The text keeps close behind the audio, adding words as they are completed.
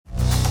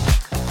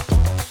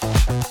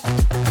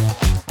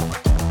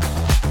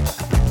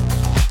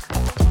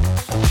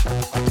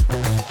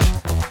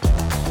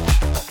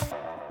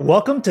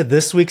Welcome to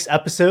this week's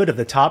episode of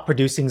the Top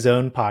Producing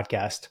Zone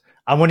podcast.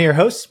 I'm one of your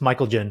hosts,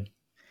 Michael Jin.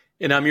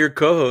 And I'm your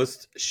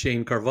co-host,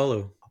 Shane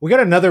Carvalho. We got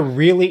another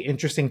really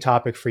interesting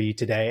topic for you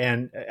today.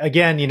 And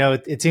again,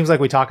 it seems like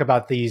we talk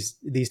about these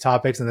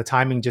topics and the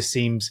timing just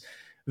seems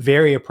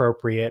very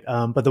appropriate.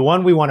 But the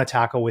one we want to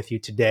tackle with you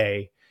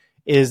today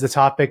is the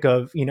topic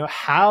of,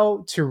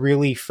 how to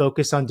really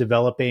focus on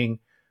developing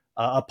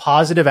a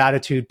positive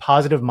attitude,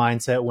 positive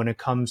mindset when it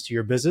comes to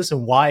your business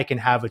and why it can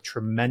have a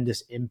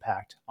tremendous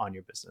impact on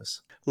your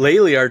business.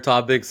 Lately, our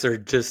topics are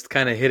just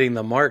kind of hitting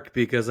the mark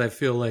because I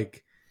feel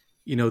like,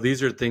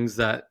 these are things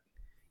that,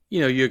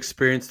 you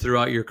experience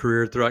throughout your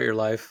career, throughout your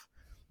life.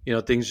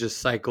 Things just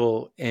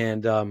cycle.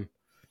 And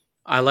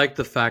I like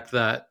the fact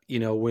that,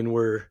 when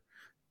we're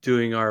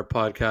doing our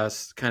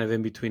podcast kind of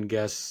in between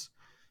guests,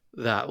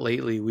 that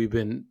lately we've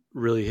been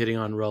really hitting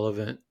on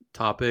relevant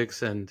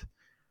topics. And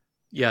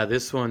yeah,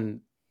 this one,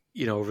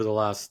 over the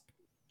last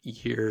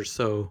year or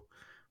so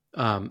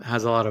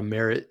has a lot of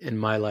merit in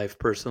my life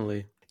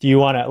personally. Do you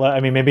want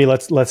to, maybe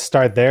let's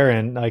start there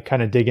and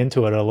kind of dig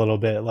into it a little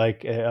bit.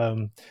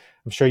 I'm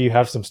sure you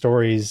have some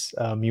stories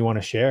you want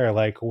to share.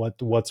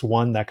 What's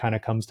one that kind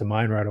of comes to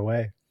mind right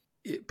away?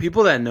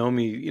 People that know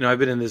me, I've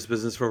been in this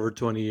business for over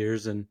 20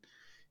 years and,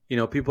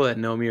 people that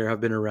know me or have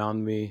been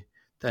around me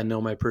that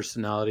know my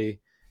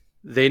personality,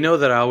 they know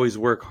that I always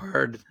work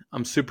hard.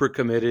 I'm super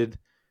committed,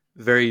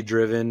 very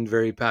driven,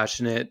 very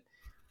passionate.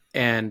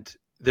 And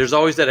there's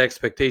always that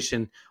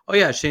expectation. Oh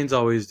yeah, Shane's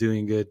always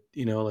doing good,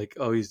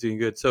 he's doing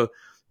good. So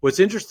what's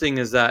interesting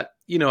is that,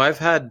 I've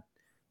had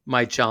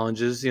my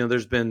challenges,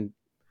 there's been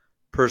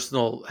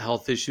personal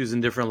health issues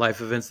and different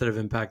life events that have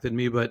impacted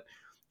me. But,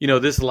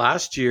 this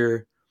last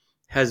year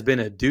has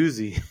been a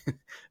doozy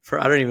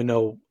I don't even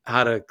know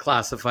how to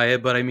classify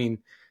it. But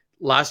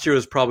last year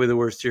was probably the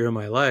worst year of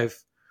my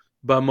life,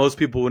 but most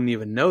people wouldn't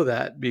even know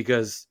that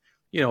because,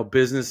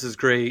 business is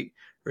great.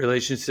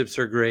 Relationships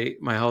are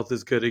great. My health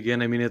is good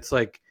again. It's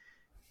like,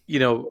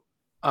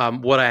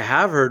 what I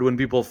have heard when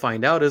people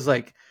find out is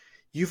like,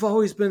 you've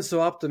always been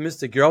so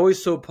optimistic. You're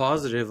always so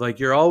positive. Like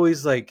you're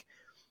always like,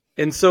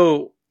 and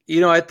so,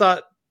 I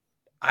thought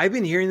I've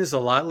been hearing this a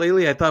lot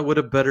lately. I thought what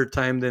a better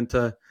time than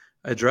to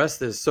address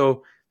this.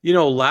 So,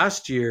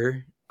 last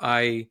year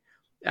I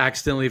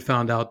accidentally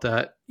found out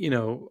that,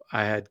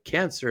 I had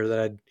cancer, that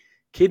I had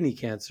kidney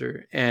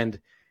cancer, and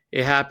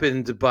it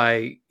happened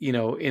by,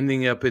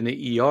 ending up in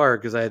the ER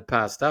because I had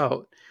passed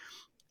out.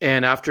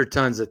 And after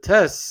tons of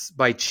tests,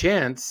 by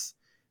chance,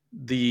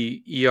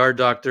 the ER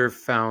doctor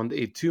found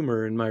a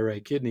tumor in my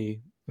right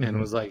kidney and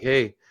was like,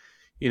 hey,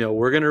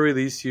 we're going to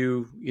release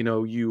you.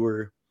 You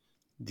were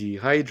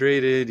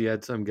dehydrated. You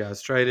had some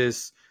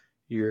gastritis.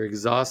 You're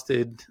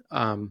exhausted.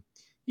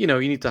 You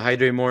need to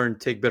hydrate more and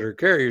take better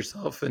care of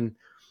yourself. And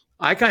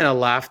I kind of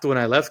laughed when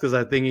I left because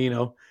I think,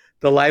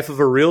 the life of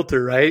a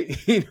realtor, right?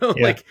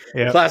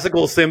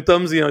 Classical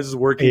symptoms, just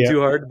working too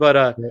hard.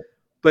 But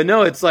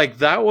no, it's like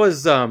that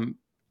was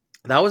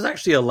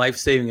actually a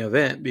life-saving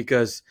event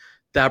because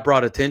that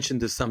brought attention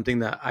to something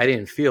that I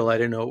didn't feel. I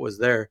didn't know it was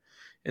there.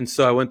 And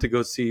so I went to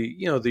go see,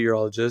 the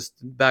urologist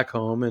back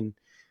home, and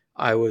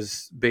I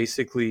was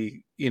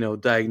basically,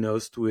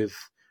 diagnosed with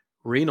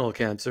renal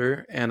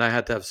cancer, and I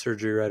had to have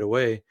surgery right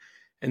away.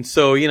 And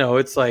so,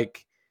 it's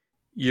like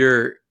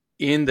you're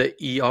in the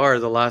ER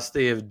the last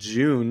day of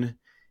June,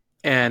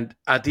 and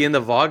at the end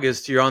of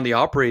August, you're on the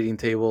operating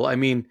table.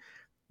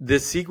 The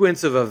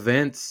sequence of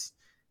events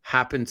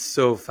happened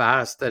so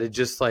fast that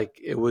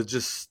it was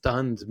just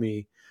stunned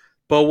me.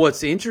 But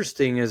what's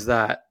interesting is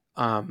that,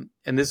 and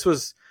this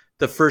was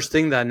the first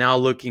thing that now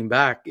looking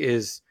back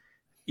is,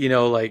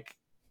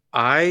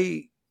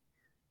 I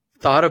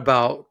thought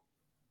about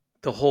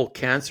the whole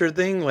cancer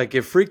thing. Like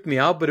it freaked me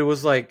out, but it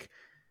was like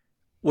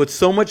with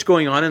so much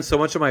going on and so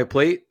much on my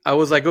plate, I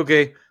was like,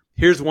 okay,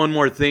 here's one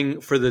more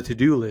thing for the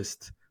to-do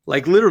list.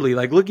 Like literally,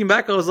 like looking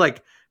back, I was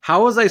like,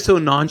 how was I so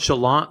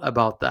nonchalant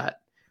about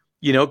that?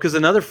 Because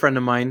another friend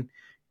of mine,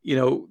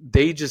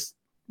 they just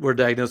were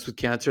diagnosed with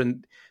cancer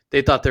and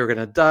they thought they were going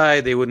to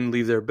die. They wouldn't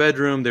leave their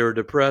bedroom. They were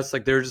depressed.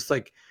 Like they were just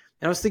like,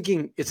 and I was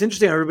thinking, it's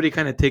interesting how everybody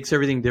kind of takes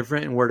everything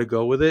different and where to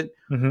go with it.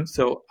 Mm-hmm.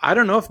 So I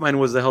don't know if mine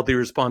was a healthy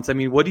response.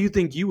 What do you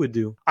think you would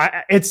do?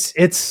 It's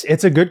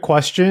a good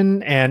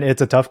question and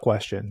it's a tough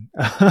question.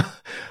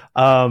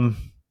 Because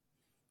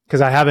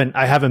I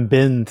haven't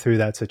been through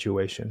that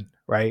situation,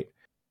 right?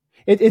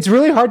 It's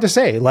really hard to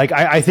say. Like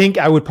I think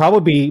I would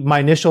probably my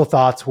initial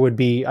thoughts would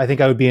be I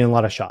think I would be in a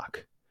lot of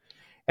shock,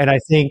 and I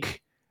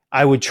think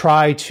I would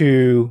try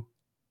to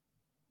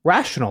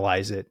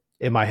rationalize it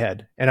in my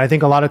head. And I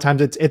think a lot of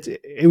times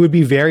it would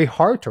be very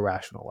hard to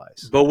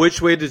rationalize. But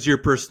which way does your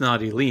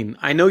personality lean?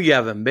 I know you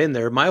haven't been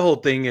there. My whole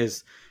thing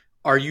is,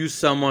 are you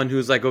someone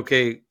who's like,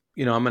 okay,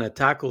 I'm going to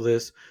tackle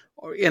this?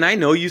 And I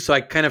know you, so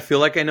I kind of feel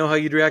like I know how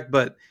you'd react.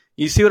 But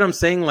you see what I'm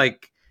saying?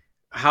 Like,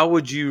 how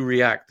would you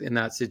react in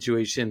that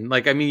situation?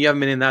 Like, you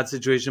haven't been in that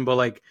situation, but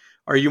like,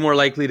 are you more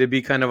likely to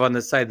be kind of on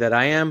the side that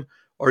I am?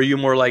 Or are you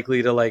more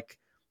likely to like,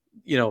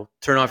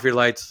 turn off your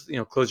lights,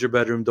 close your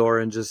bedroom door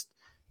and just,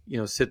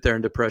 sit there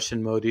in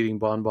depression mode, eating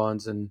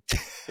bonbons and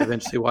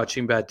eventually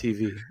watching bad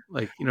TV.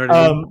 Like, you know what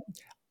I mean? Um,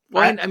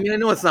 Well, I, I mean, I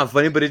know it's not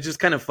funny, but it's just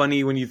kind of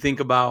funny when you think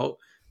about,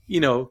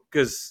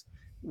 because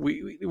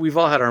we've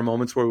all had our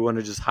moments where we want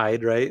to just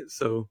hide, right?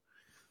 So,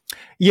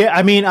 yeah,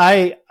 I mean,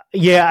 I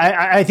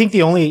think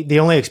the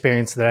only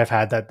experience that I've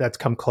had that's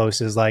come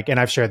close is like, and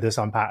I've shared this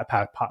on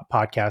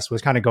podcast,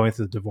 was kind of going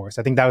through the divorce.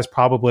 I think that was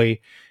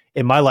probably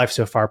in my life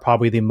so far,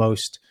 probably the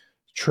most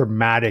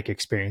traumatic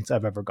experience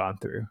I've ever gone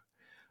through.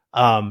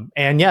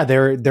 And yeah,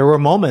 there were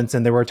moments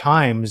and there were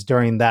times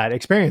during that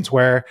experience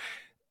where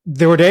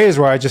there were days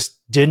where I just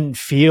didn't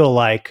feel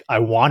like I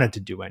wanted to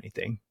do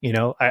anything.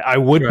 I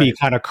would be right,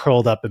 kind of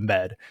curled up in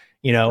bed,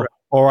 right,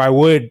 or I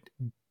would.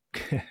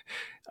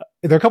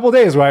 There are a couple of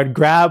days where I'd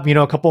grab,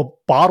 a couple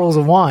bottles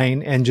of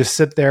wine and just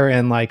sit there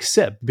and like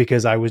sip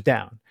because I was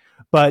down.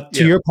 But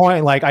to yeah, your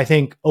point, like I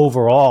think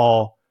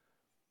overall,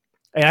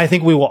 and I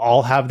think we will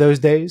all have those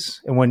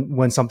days, and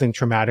when something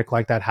traumatic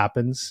like that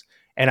happens.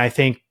 And I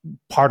think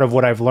part of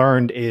what I've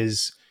learned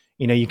is,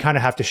 you kind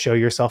of have to show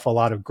yourself a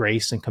lot of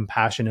grace and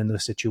compassion in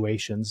those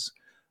situations,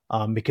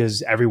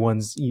 because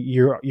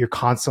you're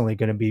constantly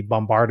going to be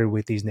bombarded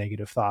with these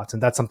negative thoughts,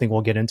 and that's something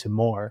we'll get into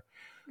more.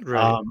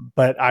 right.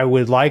 But I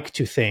would like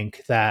to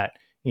think that,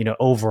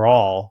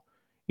 overall,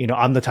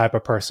 I'm the type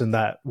of person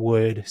that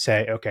would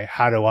say, okay,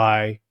 how do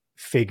I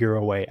figure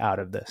a way out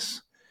of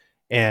this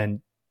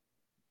and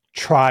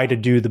try to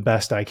do the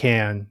best I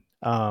can,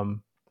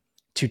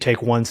 to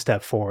take one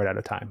step forward at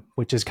a time,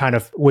 which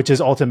is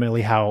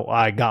ultimately how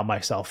I got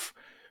myself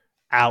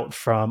out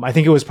from. I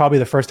think it was probably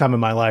the first time in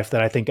my life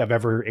that I think I've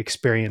ever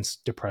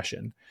experienced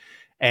depression.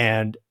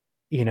 And,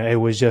 it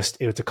was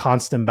a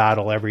constant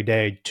battle every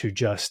day to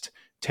just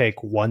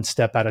take one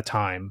step at a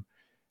time,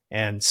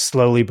 and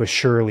slowly but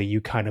surely you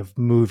kind of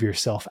move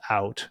yourself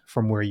out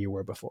from where you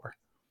were before.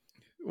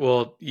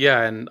 Well,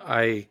 yeah, and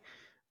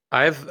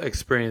I've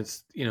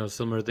experienced,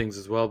 similar things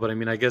as well. But I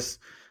mean, I guess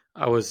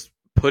I was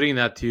putting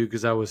that to you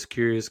because I was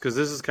curious, because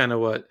this is kind of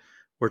what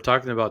we're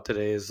talking about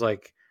today is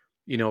like,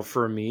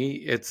 for me,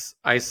 it's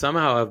I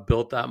somehow have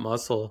built that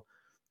muscle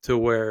to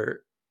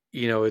where,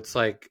 it's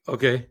like,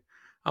 okay,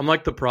 I'm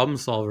like the problem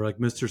solver, like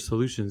Mr.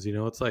 Solutions,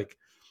 it's like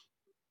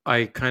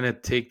I kind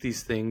of take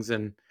these things,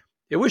 and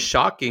it was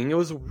shocking. It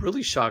was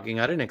really shocking.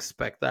 I didn't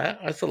expect that.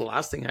 That's the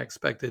last thing I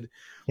expected.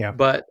 Yeah.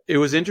 But it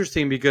was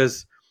interesting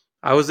because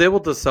I was able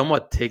to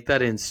somewhat take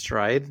that in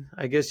stride,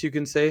 I guess you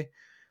can say.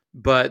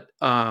 But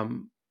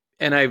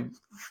and I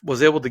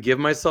was able to give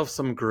myself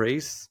some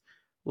grace,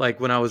 like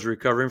when I was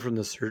recovering from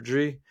the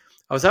surgery.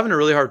 I was having a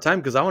really hard time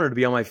because I wanted to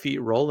be on my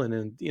feet rolling,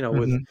 and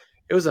with Hmm.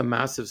 it was a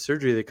massive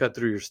surgery. They cut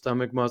through your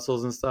stomach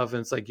muscles and stuff,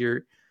 and it's like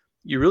you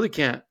really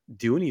can't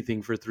do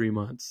anything for 3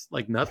 months,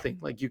 like nothing.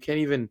 Like you can't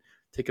even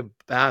take a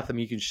bath. I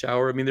mean, you can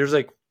shower. I mean, there's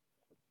like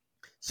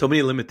so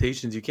many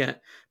limitations. You can't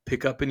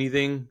pick up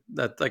anything.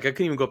 That like I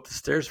couldn't even go up the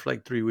stairs for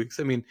like 3 weeks.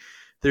 I mean,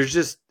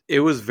 it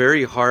was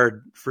very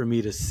hard for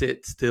me to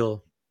sit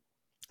still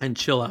and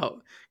chill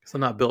out because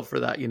I'm not built for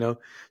that.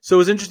 So it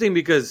was interesting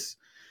because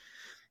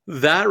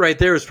that right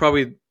there is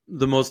probably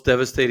the most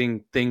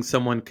devastating thing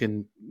someone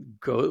can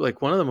go,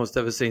 like one of the most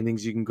devastating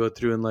things you can go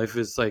through in life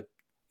is like,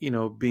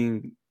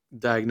 being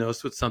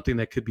diagnosed with something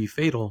that could be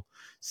fatal,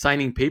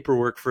 signing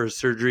paperwork for a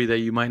surgery that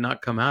you might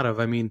not come out of.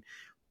 I mean,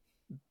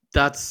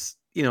 that's,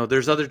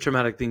 there's other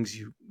traumatic things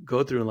you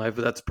go through in life,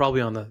 but that's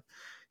probably on the,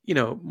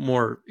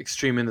 more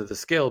extreme end of the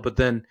scale. But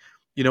then,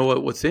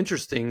 what's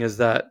interesting is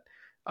that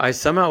I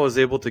somehow was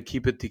able to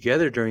keep it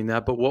together during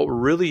that. But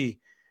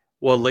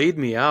what laid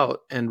me out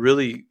and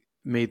really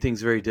made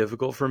things very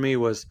difficult for me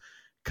was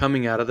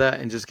coming out of that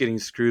and just getting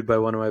screwed by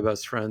one of my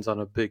best friends on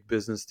a big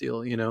business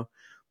deal,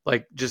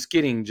 like just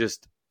getting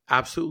just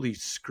absolutely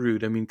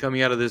screwed. I mean,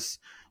 coming out of this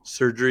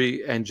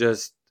surgery and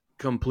just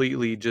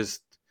completely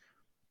just,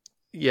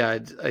 yeah,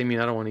 I mean,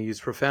 I don't want to use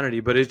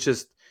profanity, but it's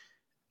just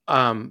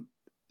um,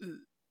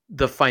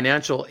 the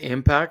financial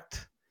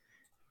impact,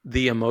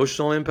 the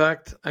emotional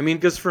impact. I mean,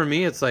 because for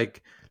me, it's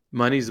like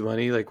money's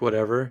money, like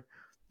whatever.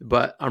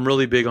 But I'm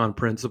really big on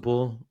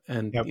principle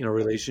and Yep.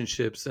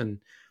 relationships, and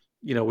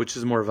which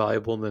is more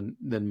valuable than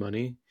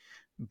money.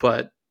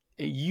 But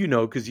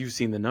because you've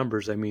seen the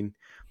numbers. I mean,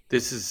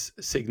 this is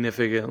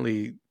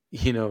significantly,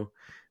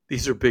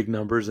 these are big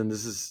numbers, and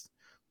this is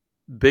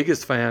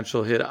biggest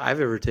financial hit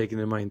I've ever taken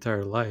in my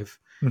entire life.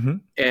 Hmm.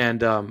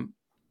 And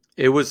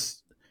it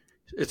was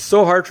it's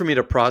so hard for me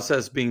to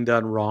process being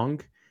done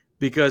wrong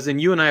because, and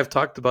you and I have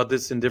talked about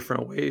this in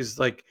different ways.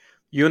 Like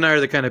you and I are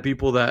the kind of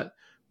people that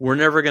we're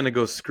never going to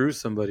go screw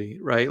somebody,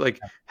 right? Like,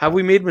 have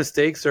we made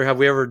mistakes or have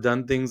we ever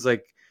done things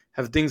like,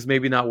 have things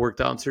maybe not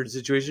worked out in certain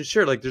situations?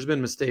 Sure. Like there's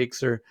been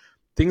mistakes or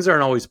things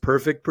aren't always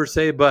perfect per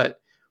se,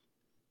 but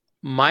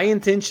my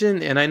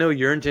intention, and I know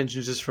your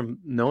intention just from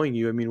knowing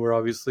you. I mean, we're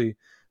obviously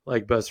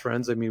like best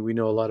friends. I mean, we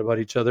know a lot about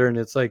each other, and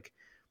it's like,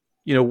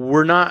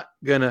 we're not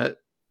gonna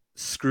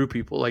screw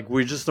people. Like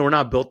we're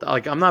not built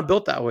like I'm not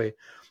built that way.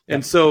 And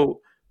Yep.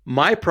 so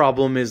my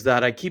problem is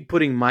that I keep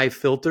putting my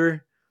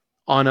filter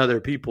on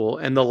other people.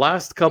 And the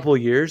last couple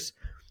of years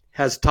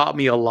has taught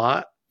me a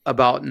lot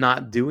about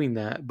not doing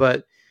that.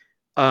 But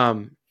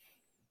um,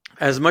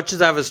 as much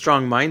as I have a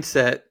strong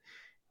mindset,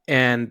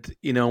 and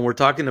we're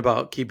talking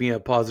about keeping a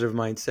positive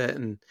mindset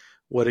and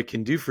what it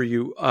can do for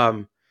you.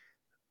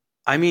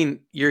 I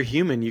mean, you're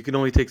human. You can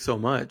only take so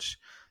much.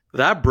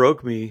 That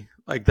broke me.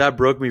 Like that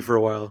broke me for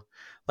a while.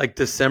 Like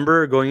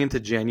December going into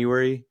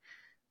January,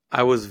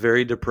 I was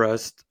very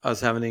depressed. I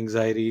was having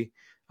anxiety.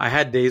 I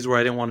had days where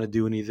I didn't want to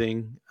do anything.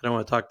 I didn't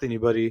want to talk to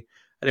anybody.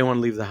 I didn't want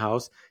to leave the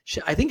house.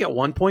 I think at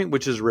one point,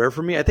 which is rare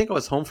for me, I think I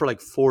was home for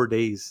like 4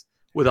 days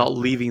without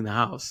leaving the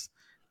house.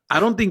 I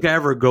don't think I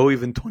ever go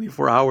even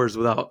 24 hours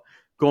without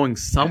going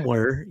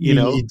somewhere,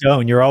 You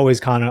don't. You're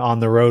always kind of on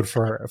the road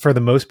for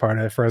the most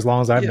part, for as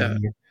long as I've Yeah.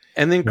 known you.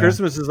 And then Yeah.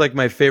 Christmas is like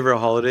my favorite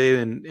holiday,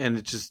 and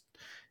it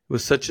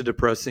was such a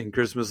depressing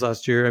Christmas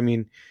last year. I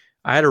mean,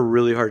 I had a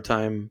really hard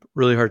time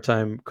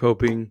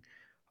coping.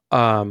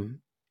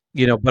 Um,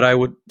 but I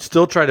would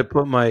still try to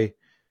put my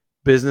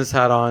business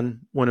hat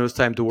on when it was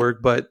time to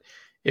work, but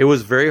it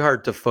was very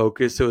hard to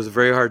focus. It was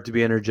very hard to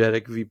be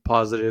energetic, be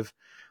positive.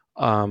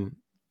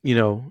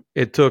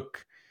 It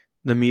took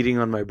the meeting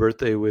on my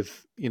birthday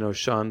with,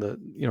 Sean,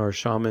 our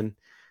shaman,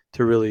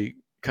 to really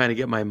kind of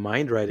get my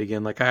mind right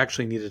again. Like I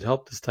actually needed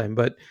help this time,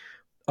 but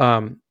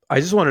I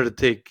just wanted to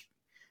take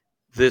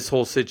this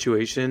whole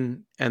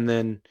situation and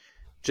then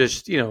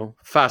just,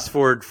 fast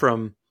forward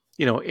from,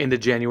 into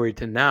January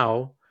to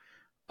now,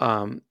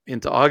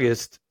 into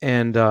August.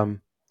 And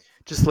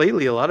just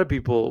lately, a lot of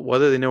people,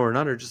 whether they know or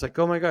not, are just like,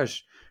 oh my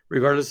gosh,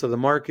 regardless of the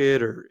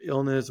market or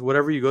illness,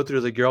 whatever you go through,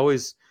 like you're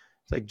always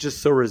like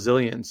just so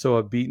resilient,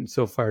 so upbeat, and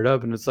so fired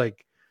up. And it's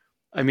like,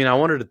 I mean, I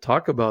wanted to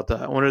talk about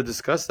that. I wanted to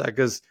discuss that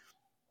because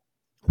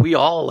we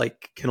all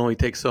like can only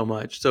take so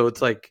much. So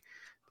it's like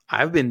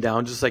I've been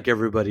down just like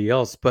everybody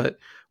else. But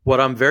what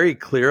I'm very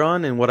clear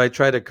on and what I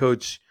try to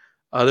coach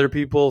other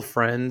people,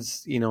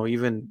 friends,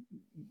 even,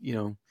 you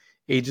know,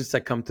 agents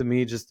that come to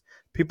me, just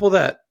people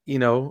that,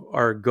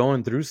 are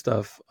going through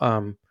stuff.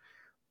 I'm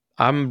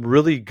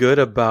really good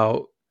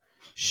about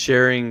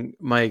sharing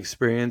my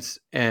experience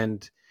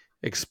and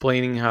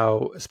explaining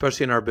how,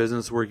 especially in our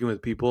business, working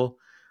with people,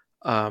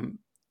 um,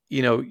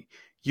 you know,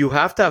 you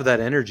have to have that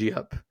energy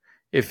up.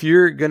 If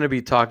you're going to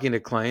be talking to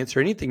clients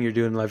or anything you're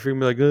doing in life, you're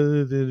going to be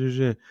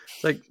like,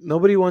 it's like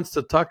nobody wants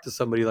to talk to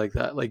somebody like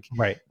that. Like,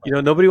 Right.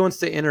 nobody wants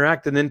to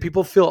interact. And then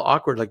people feel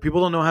awkward. Like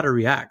people don't know how to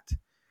react.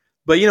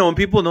 But, when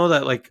people know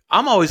that, like,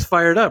 I'm always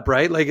fired up,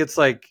 right? Like, it's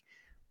like,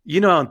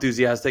 how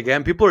enthusiastic I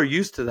am. People are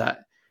used to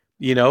that,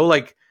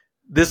 like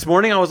this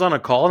morning I was on a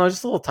call and I was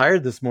just a little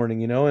tired this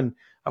morning, and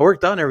I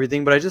worked out and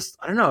everything, but I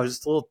don't know, I was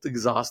just a little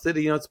exhausted.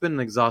 It's been an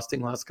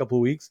exhausting last couple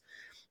of weeks.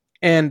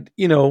 And,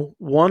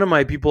 one of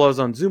my people I was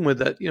on Zoom with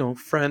that,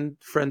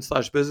 friend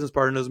slash business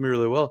partner knows me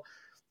really well.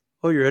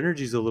 Oh, your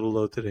energy's a little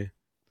low today.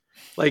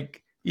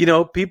 Like,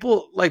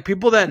 people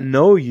that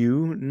know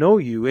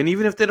you. And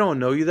even if they don't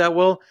know you that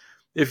well,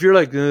 if you're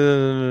like,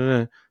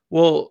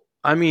 well,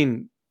 I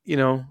mean,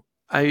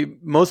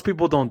 most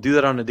people don't do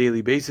that on a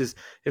daily basis.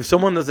 If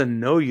someone doesn't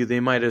know you,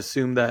 they might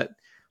assume that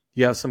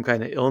you have some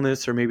kind of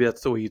illness, or maybe that's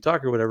the way you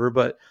talk or whatever.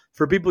 But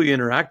for people you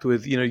interact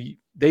with,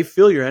 they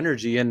feel your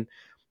energy, and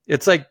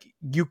it's like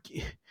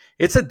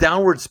it's a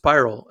downward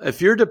spiral.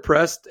 If you're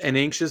depressed and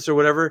anxious or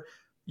whatever,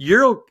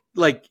 you're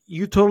like,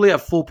 you totally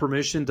have full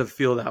permission to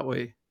feel that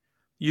way.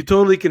 You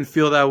totally can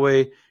feel that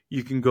way.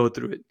 You can go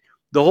through it.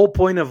 The whole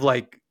point of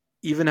like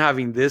even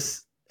having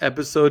this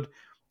episode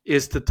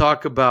is to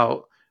talk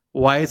about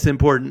why it's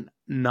important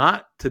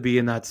not to be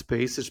in that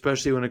space,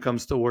 especially when it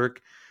comes to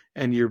work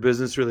and your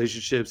business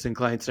relationships and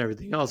clients and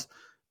everything else,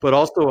 but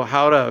also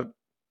how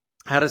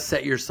to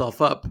set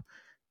yourself up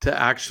to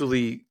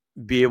actually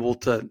be able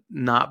to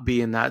not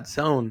be in that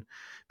zone.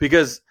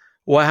 Because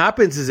what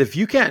happens is if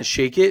you can't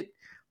shake it,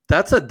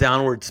 that's a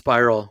downward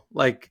spiral.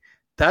 Like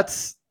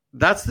that's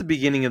the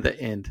beginning of the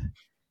end.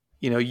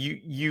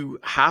 You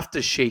have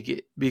to shake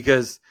it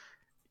because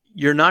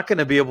you're not going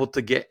to be able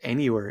to get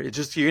anywhere. It's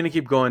just you're going to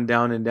keep going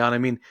down and down. I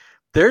mean,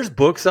 there's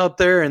books out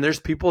there and there's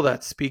people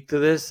that speak to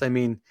this. I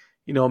mean,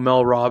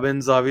 Mel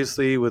Robbins,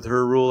 obviously, with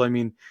her rule. I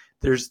mean,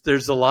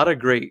 there's a lot of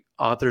great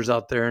authors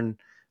out there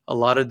and a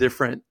lot of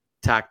different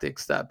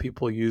tactics that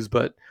people use.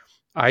 But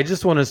I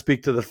just want to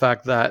speak to the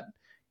fact that,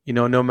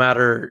 no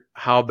matter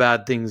how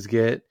bad things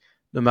get,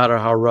 no matter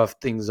how rough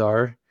things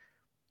are,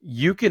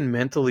 you can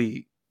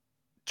mentally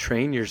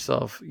train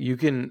yourself. You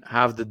can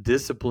have the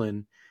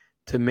discipline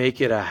to make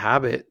it a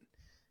habit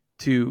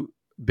to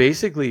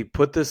basically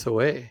put this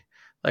away.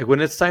 Like when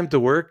it's time to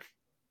work,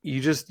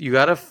 you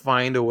got to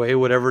find a way,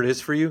 whatever it is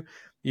for you,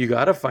 you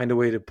got to find a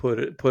way to put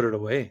it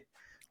away,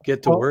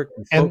 get to Well, work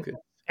and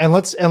and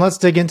focus. let's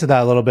dig into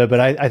that a little bit. But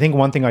I think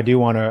one thing I do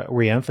want to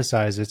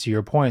reemphasize is, to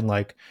your point,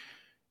 like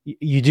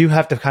you do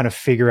have to kind of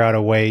figure out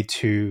a way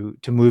to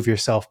move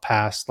yourself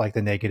past like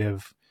the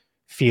negative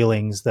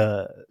feelings,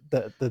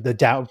 the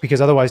doubt, because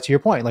otherwise, to your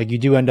point, like you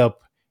do end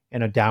up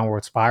in a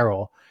downward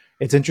spiral.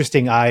 It's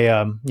interesting.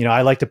 I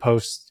like to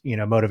post,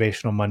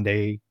 motivational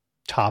Monday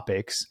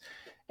topics,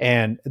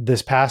 And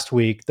this past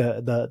week,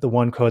 the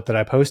one quote that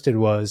I posted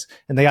was,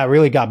 and they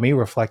really got me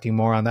reflecting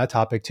more on that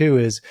topic too,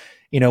 is,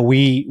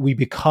 we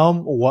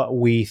become what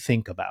we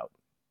think about,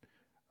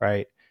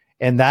 right?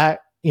 And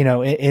that,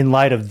 in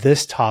light of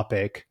this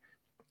topic,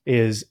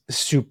 is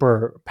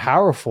super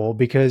powerful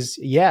because,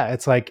 yeah,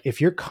 it's like if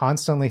you're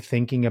constantly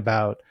thinking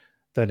about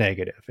the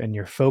negative and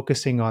you're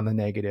focusing on the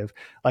negative,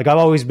 like I've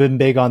always been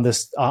big on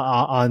this,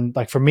 on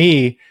like, for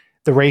me,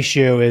 the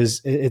ratio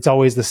is, it's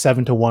always the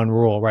 7-to-1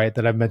 rule, right?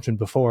 That I've mentioned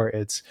before.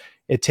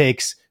 It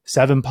takes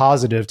 7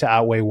 positive to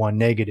outweigh 1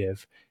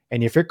 negative.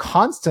 And if you're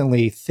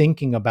constantly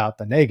thinking about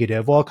the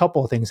negative, well, a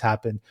couple of things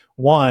happen.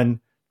 One,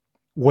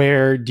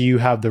 where do you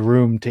have the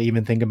room to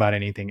even think about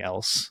anything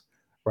else,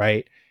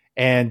 right?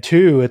 And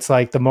two, it's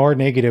like the more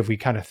negative we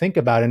kind of think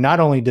about it, not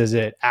only does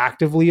it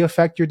actively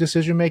affect your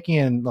decision making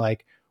and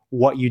like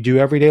what you do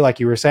every day, like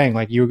you were saying,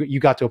 like you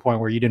got to a point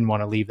where you didn't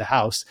want to leave the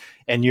house,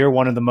 and you're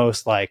one of the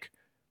most like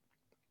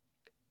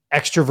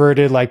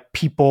extroverted like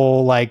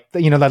people, like,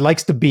 that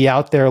likes to be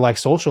out there like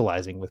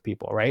socializing with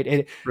people,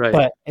 right? Right.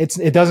 But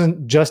it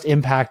doesn't just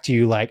impact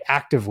you like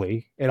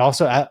actively, it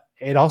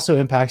also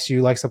impacts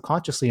you like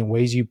subconsciously in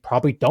ways you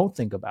probably don't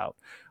think about.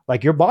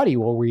 Like your body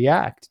will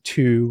react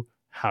to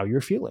how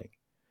you're feeling.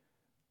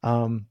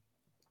 um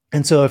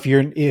and so if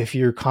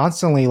you're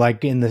constantly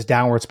like in this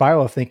downward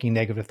spiral of thinking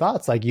negative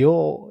thoughts, like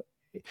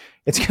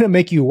it's going to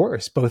make you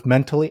worse both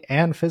mentally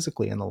and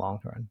physically in the long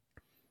run.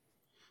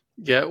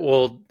 Yeah.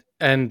 Well,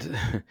 and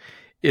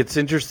it's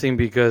interesting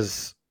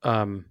because,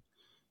 I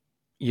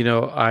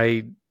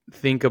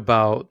think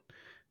about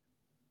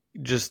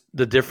just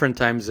the different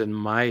times in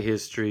my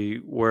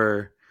history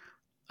where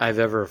I've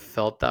ever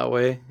felt that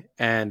way.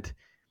 And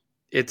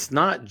it's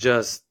not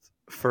just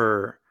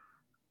for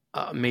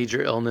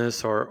major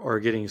illness or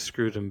getting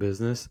screwed in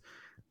business.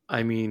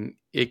 I mean,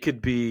 it could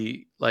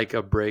be like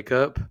a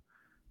breakup,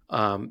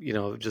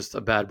 just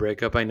a bad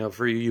breakup. I know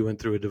for you, you went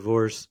through a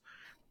divorce.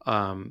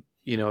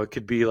 It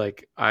could be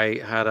like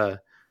I had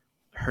a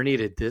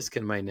herniated disc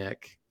in my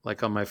neck,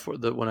 like on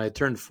when I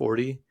turned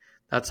 40.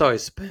 That's how I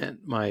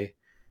spent my,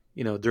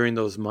 during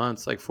those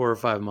months, like 4 or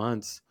 5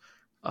 months.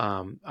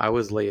 I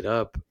was laid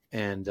up,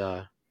 and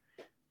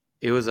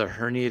it was a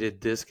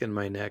herniated disc in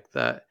my neck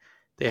that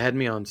they had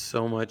me on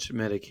so much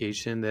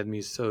medication, they had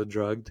me so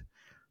drugged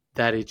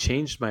that it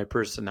changed my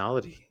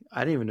personality.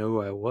 I didn't even know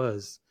who I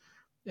was.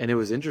 And it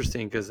was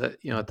interesting because, at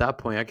that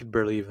point, I could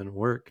barely even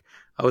work.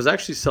 I was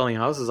actually selling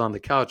houses on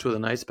the couch with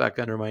an ice pack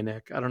under my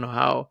neck. I don't know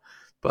how,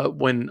 but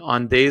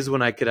on days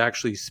when I could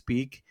actually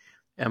speak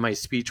and my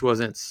speech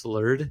wasn't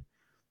slurred,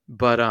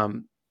 but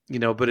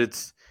but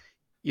it's,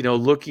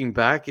 looking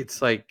back,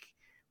 it's like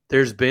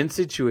there's been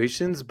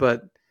situations,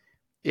 but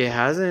it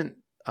hasn't.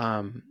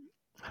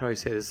 How do I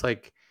say this?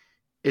 Like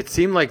it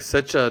seemed like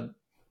such a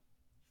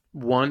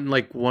one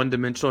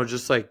dimensional, or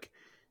just like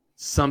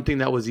something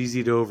that was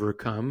easy to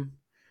overcome.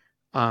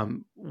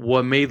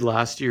 What made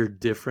last year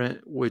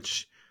different,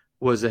 which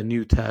was a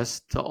new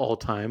test to all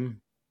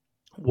time,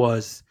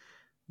 was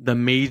the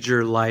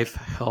major life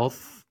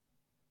health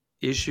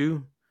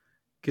issue.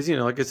 Because,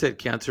 like I said,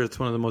 cancer, it's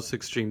one of the most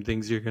extreme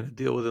things you're going to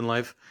deal with in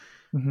life.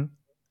 Mm-hmm.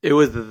 It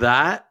was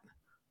that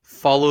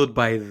followed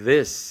by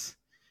this.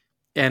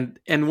 And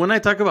when I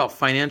talk about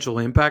financial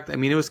impact, I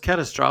mean, it was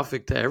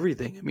catastrophic to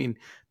everything. I mean,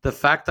 the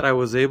fact that I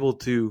was able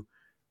to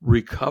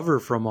recover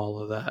from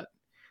all of that,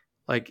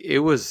 like it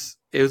was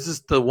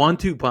just the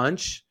 1-2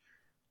 punch.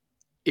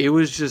 It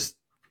was just,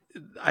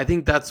 I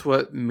think that's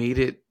what made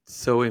it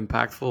so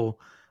impactful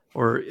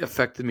or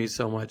affected me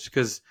so much.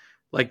 Because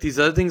like these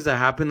other things that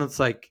happen, it's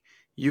like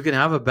you can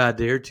have a bad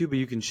day or two, but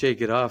you can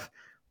shake it off.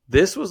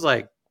 This was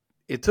like,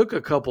 it took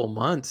a couple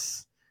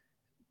months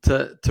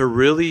to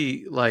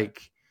really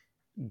like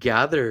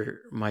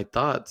gather my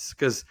thoughts.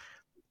 Because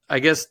I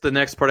guess the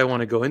next part I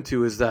want to go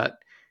into is that,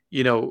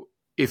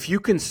 if you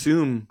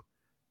consume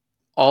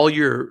all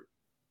your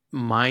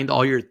mind,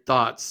 all your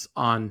thoughts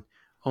on,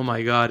 oh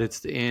my God, it's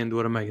the end.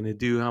 What am I going to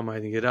do? How am I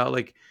going to get out?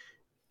 Like,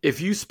 if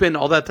you spend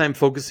all that time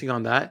focusing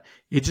on that,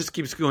 it just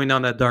keeps going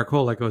down that dark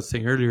hole. Like I was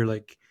saying earlier,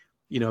 like,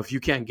 if you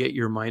can't get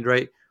your mind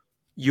right,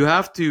 you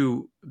have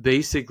to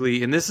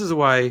basically, and this is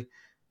why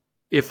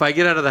if I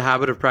get out of the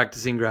habit of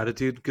practicing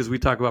gratitude, because we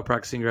talk about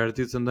practicing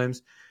gratitude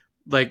sometimes,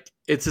 like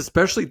it's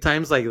especially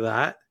times like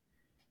that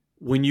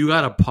when you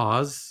got to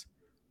pause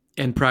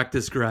and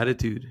practice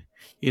gratitude.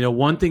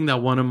 One thing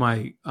that one of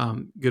my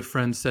good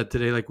friends said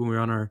today, like when we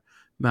were on our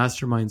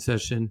mastermind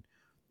session,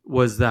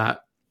 was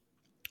that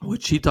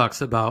what she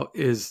talks about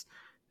is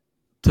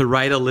to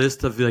write a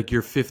list of like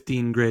your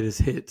 15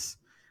 greatest hits.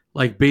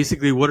 Like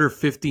basically, what are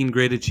 15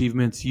 great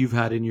achievements you've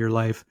had in your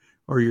life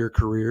or your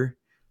career?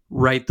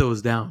 Write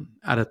those down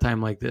at a time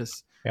like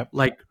this. Yep.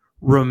 Like,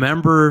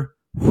 remember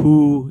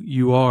who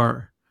you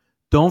are.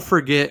 Don't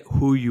forget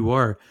who you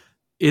are.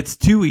 It's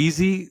too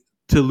easy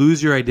to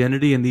lose your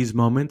identity in these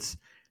moments.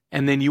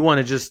 And then you want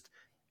to just,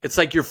 it's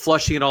like you're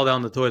flushing it all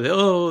down the toilet.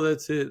 Oh,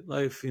 that's it.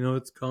 Life,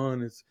 it's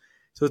gone.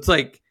 So it's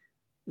like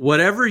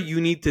whatever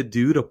you need to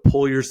do to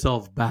pull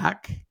yourself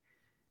back,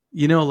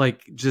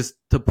 like just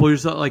to pull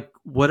yourself, like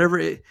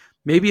whatever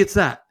maybe it's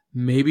that,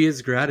 maybe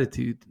it's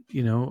gratitude,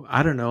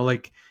 I don't know,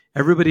 like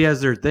everybody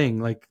has their thing,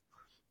 like,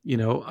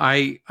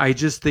 I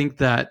just think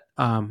that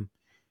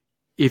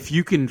if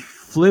you can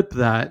flip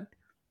that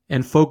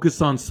and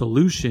focus on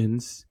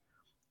solutions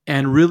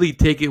and really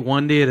take it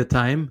one day at a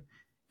time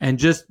and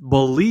just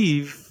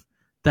believe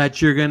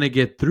that you're going to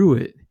get through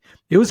it.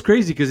 It was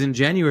crazy because in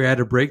January I had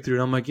a breakthrough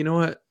and I'm like, you know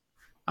what?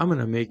 I'm going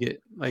to make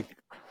it. Like,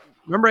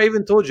 remember I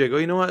even told you, I go,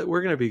 you know what?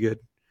 We're going to be good.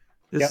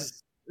 This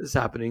Yep. is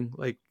happening.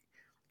 Like,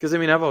 because I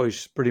mean, I've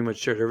always pretty much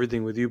shared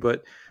everything with you,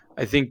 but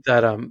I think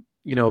that,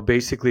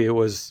 basically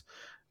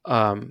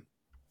um,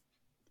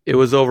 it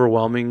was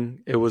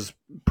overwhelming. It was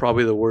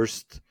probably the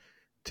worst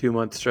 2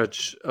 month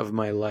stretch of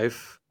my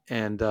life.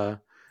 And,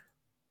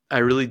 I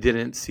really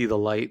didn't see the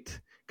light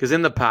because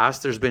in the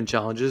past there's been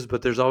challenges,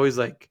 but there's always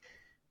like,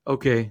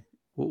 okay,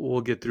 we'll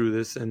get through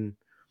this. And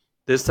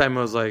this time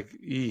I was like,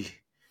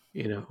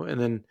 and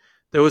then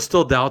there was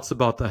still doubts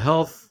about the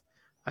health.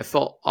 I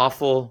felt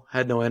awful,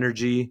 had no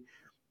energy.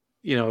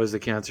 Is the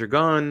cancer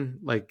gone?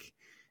 Like,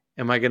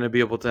 am I going to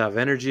be able to have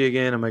energy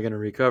again? Am I going to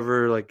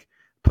recover? Like,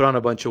 put on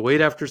a bunch of weight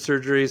after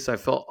surgery. So I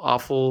felt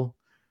awful.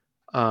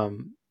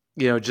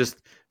 Just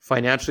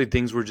financially,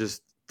 things were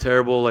just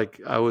terrible. Like,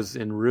 I was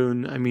in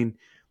ruin. I mean,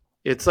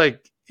 it's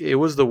like it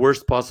was the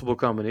worst possible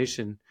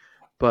combination.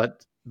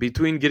 But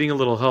between getting a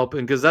little help,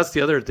 and because that's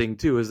the other thing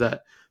too, is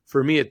that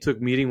for me, it took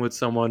meeting with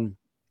someone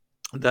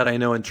that I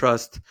know and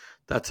trust,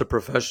 that's a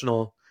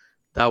professional,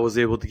 that was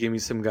able to give me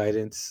some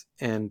guidance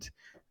and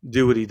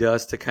do what he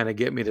does to kind of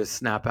get me to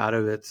snap out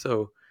of it.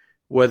 So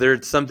whether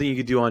it's something you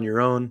could do on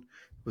your own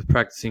with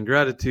practicing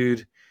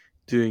gratitude,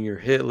 doing your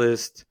hit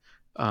list,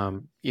 I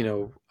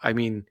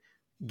mean,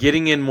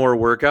 getting in more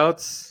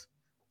workouts,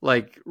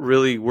 like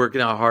really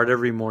working out hard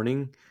every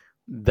morning,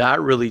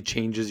 that really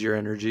changes your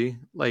energy.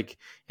 Like,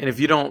 and if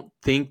you don't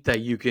think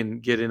that you can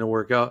get in a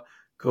workout,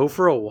 go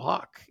for a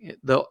walk.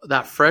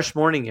 That fresh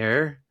morning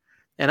air,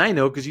 and I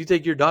know because you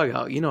take your dog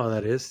out, you know how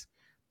that is.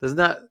 Doesn't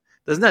that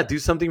doesn't that do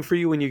something for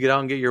you when you get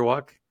out and get your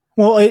walk?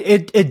 Well,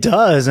 it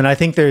does, and I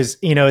think there's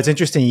it's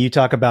interesting. You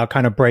talk about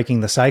kind of breaking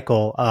the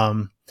cycle.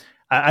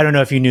 I don't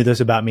know if you knew this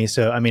about me.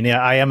 So I mean,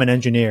 yeah, I am an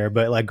engineer,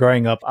 but like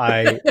growing up,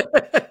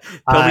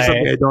 Tell me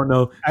something I I don't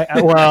know.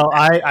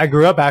 I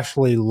grew up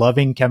actually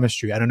loving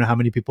chemistry. I don't know how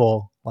many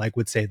people like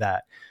would say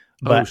that,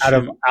 Oh but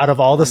shoot, out of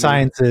all the not me.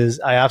 sciences,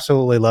 I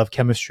absolutely love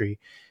chemistry.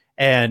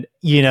 And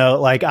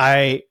like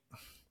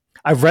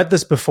I've read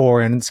this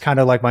before, and it's kind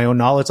of like my own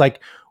knowledge.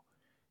 Like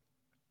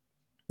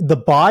the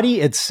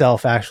body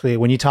itself, actually,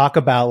 when you talk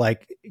about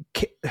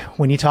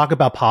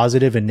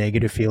positive and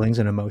negative feelings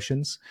and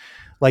emotions,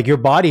 like your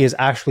body is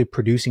actually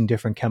producing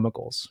different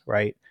chemicals,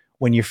 right?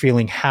 When you're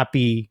feeling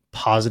happy,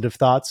 positive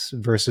thoughts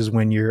versus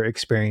when you're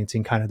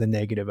experiencing kind of the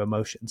negative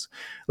emotions.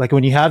 Like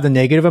when you have the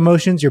negative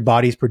emotions, your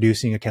body's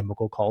producing a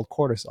chemical called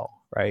cortisol,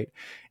 right?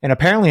 And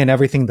apparently, in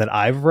everything that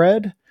I've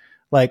read,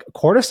 like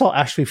cortisol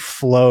actually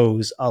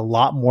flows a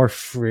lot more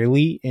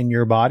freely in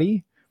your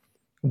body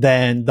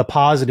than the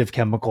positive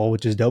chemical,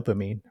 which is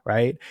dopamine,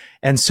 right?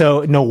 And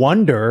so no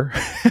wonder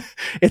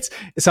it's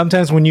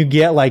sometimes when you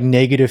get like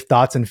negative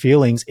thoughts and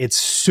feelings, it's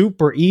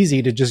super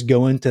easy to just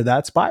go into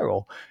that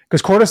spiral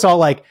because cortisol,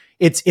 like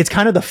it's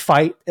kind of the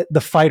fight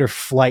or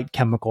flight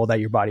chemical that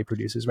your body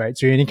produces, right?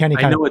 So you're in any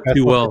I kind of know it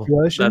too stressful well.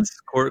 situation, That's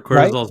right?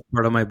 cortisol is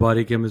part of my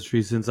body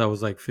chemistry since I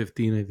was like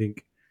 15, I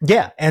think.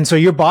 Yeah. And so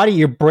your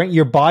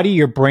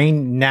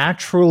brain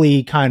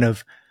naturally kind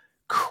of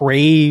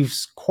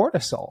craves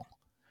cortisol.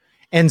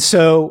 And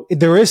so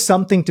there is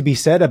something to be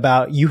said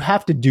about you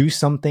have to do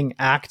something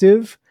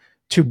active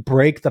to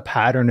break the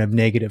pattern of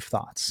negative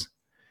thoughts.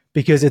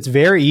 Because it's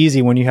very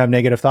easy when you have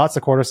negative thoughts,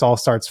 the cortisol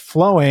starts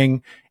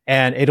flowing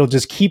and it'll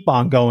just keep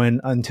on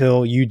going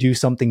until you do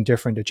something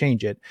different to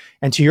change it.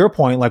 And to your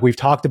point, like we've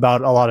talked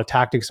about a lot of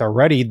tactics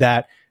already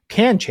that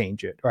can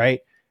change it, right?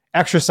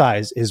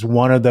 Exercise is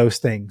one of those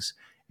things.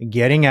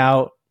 Getting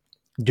out,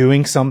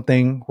 doing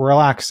something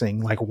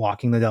relaxing, like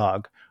walking the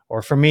dog.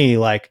 Or for me,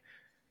 like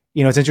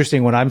it's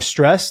interesting when I'm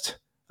stressed,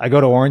 I go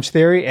to Orange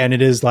Theory and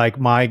it is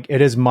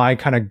my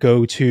kind of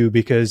go-to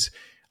because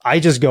I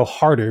just go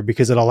harder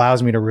because it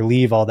allows me to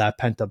relieve all that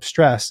pent up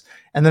stress.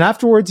 And then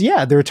afterwards,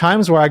 yeah, there are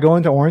times where I go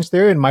into Orange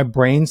Theory and my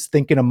brain's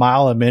thinking a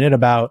mile a minute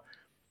about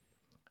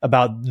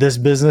this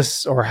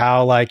business or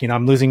how like,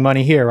 I'm losing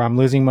money here, or I'm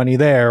losing money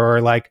there, or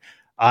like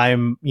I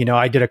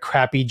did a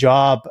crappy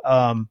job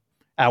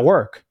at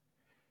work.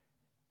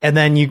 And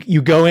then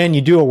you go in,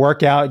 you do a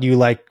workout, you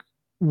like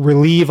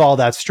relieve all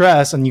that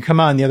stress, and you come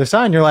out on the other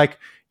side, and you're like,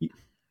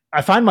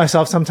 I find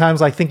myself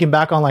sometimes like thinking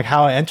back on like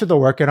how I entered the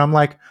work, and I'm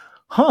like,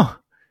 huh,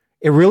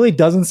 it really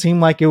doesn't seem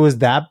like it was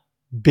that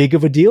big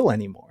of a deal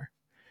anymore.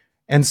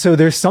 And so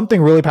there's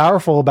something really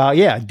powerful about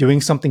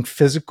doing something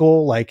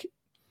physical. Like,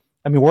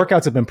 I mean,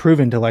 workouts have been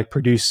proven to like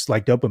produce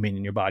like dopamine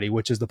in your body,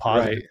 which is the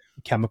positive Right,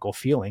 chemical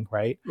feeling,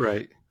 right?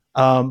 right.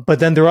 But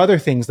then there are other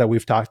things that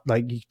we've talked,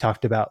 like you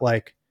talked about,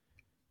 like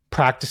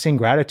practicing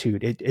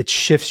gratitude. It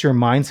shifts your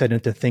mindset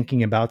into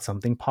thinking about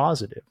something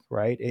positive,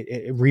 right?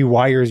 It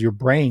rewires your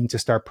brain to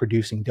start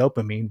producing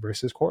dopamine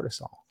versus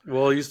cortisol.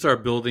 Well, you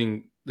start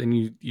building,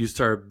 then you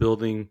start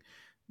building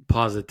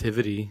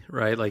positivity,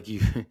 right? Like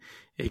you,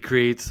 it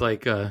creates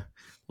like a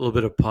little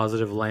bit of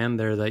positive land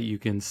there that you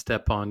can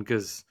step on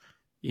because,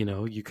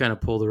 you kind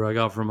of pull the rug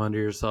out from under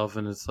yourself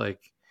and it's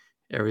like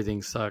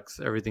everything sucks,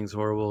 everything's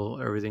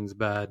horrible, everything's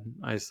bad,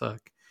 I suck.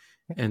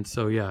 And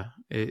so, yeah,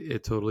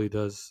 it totally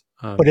does.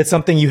 But it's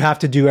something you have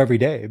to do every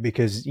day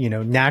because,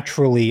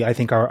 naturally, I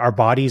think our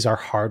bodies are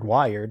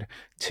hardwired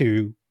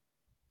to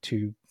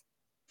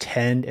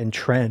tend and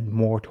trend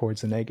more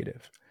towards the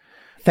negative.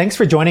 Thanks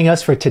for joining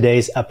us for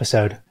today's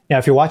episode. Now,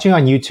 if you're watching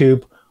on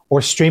YouTube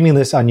or streaming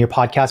this on your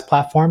podcast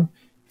platform,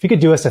 if you could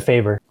do us a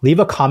favor, leave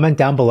a comment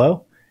down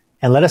below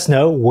and let us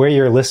know where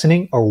you're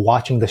listening or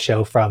watching the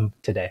show from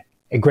today.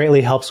 It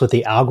greatly helps with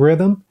the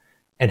algorithm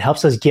and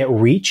helps us get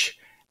reach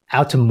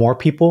out to more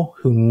people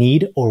who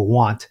need or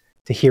want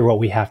to hear what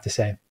we have to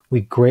say.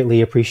 We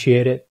greatly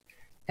appreciate it.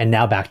 And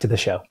now back to the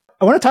show.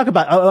 I want to talk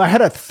about, I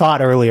had a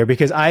thought earlier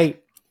because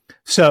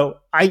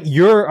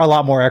you're a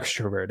lot more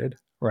extroverted,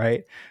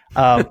 right?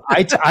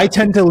 I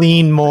tend to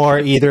lean more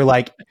either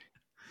like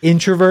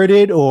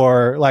introverted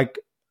or like,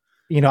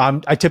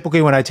 I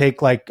typically, when I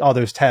take like all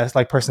those tests,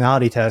 like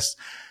personality tests,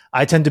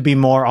 I tend to be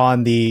more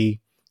on the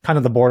kind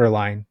of the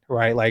borderline,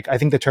 right? Like I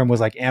think the term was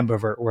like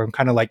ambivert, where I'm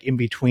kind of like in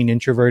between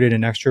introverted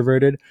and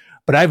extroverted,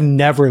 but I've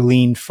never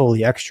leaned fully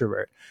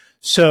extrovert.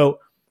 So,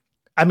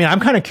 I mean, I'm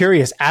kind of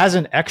curious as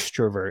an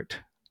extrovert,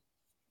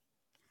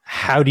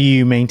 how do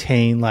you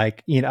maintain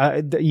like,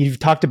 you've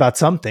talked about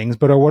some things,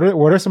 but what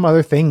are some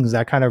other things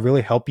that kind of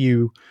really help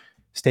you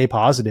stay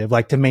positive,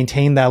 like to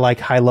maintain that like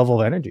high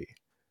level of energy?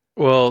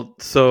 Well,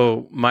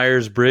 so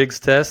Myers-Briggs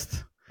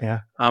test.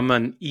 Yeah. I'm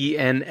an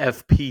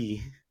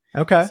ENFP.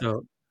 Okay.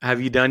 So have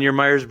you done your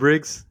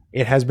Myers-Briggs?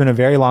 It has been a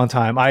very long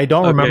time. I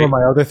don't remember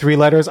my other three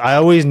letters. I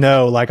always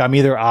know like I'm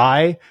either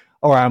I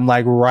or I'm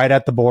like right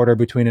at the border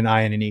between an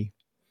I and an E.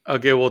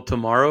 Okay, well,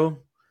 tomorrow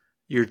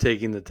you're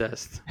taking the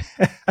test.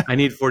 I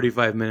need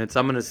 45 minutes.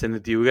 I'm going to send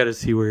it to you. We got to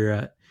see where you're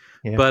at.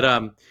 Yeah.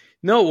 But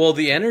no, well,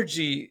 the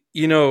energy,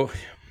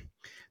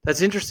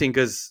 that's interesting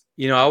because,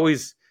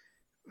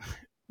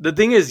 the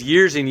thing is,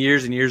 years and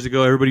years and years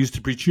ago, everybody used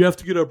to preach, you have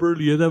to get up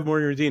early, you have to have a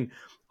morning routine.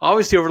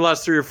 Obviously, over the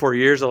last 3 or 4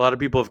 years, a lot of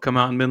people have come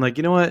out and been like,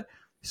 you know what?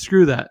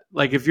 Screw that.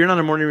 Like, if you're not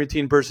a morning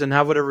routine person,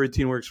 have whatever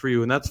routine works for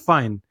you, and that's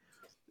fine.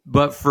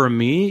 But for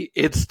me,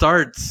 it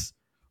starts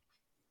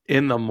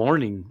in the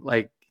morning.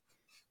 Like,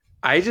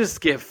 I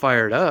just get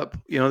fired up.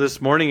 This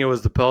morning it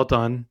was the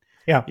Peloton,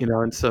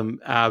 and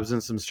some abs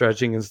and some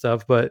stretching and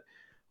stuff. But,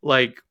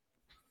 like,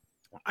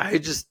 I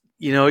just,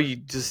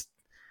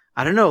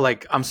 I don't know,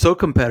 like I'm so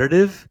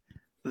competitive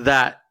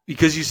that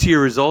because you see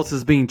your results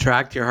as being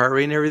tracked, your heart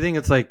rate and everything,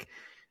 it's like,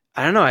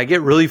 I don't know, I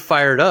get really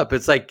fired up.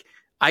 It's like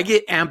I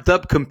get amped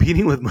up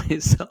competing with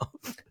myself.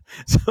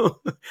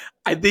 So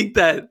I think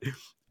that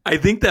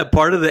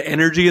part of the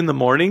energy in the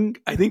morning,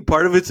 I think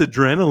part of it's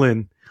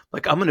adrenaline.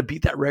 Like I'm going to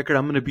beat that record.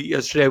 I'm going to beat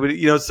yesterday.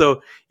 But,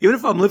 so even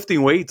if I'm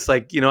lifting weights,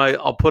 like,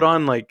 I'll put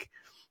on like,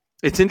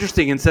 it's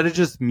interesting. Instead of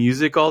just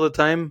music all the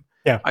time,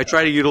 I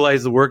try to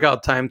utilize the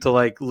workout time to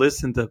like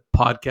listen to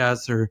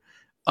podcasts or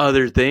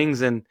other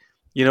things. And,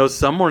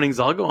 some mornings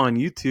I'll go on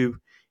YouTube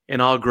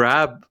and I'll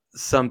grab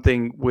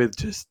something with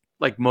just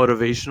like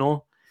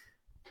motivational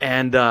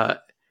and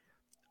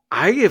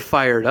I get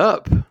fired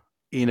up,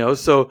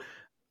 so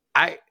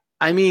I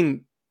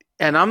mean,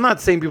 and I'm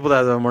not saying people that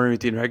have a morning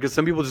routine, right? Because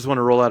some people just want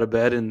to roll out of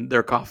bed and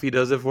their coffee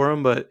does it for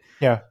them. But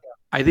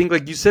I think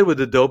like you said, with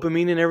the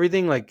dopamine and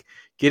everything, like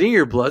getting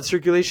your blood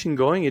circulation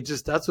going,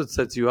 that's what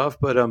sets you off.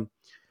 But I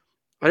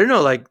don't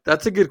know, like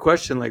that's a good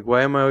question. Like,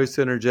 why am I always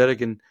so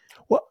energetic? And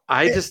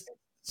just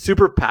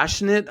super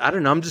passionate. I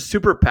don't know. I'm just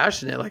super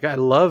passionate. Like I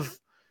love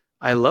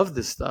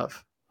this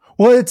stuff.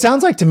 Well, it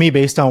sounds like to me,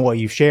 based on what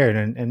you've shared,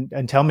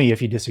 and tell me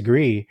if you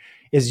disagree,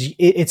 is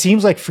it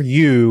seems like for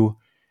you,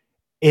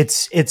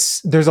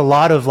 it's there's a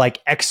lot of like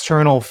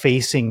external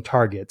facing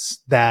targets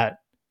that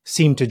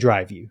seem to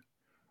drive you,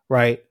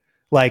 right?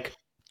 Like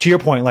to your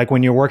point, like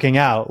when you're working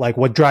out, like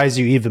what drives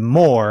you even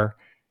more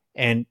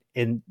and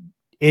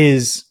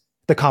is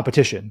the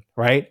competition,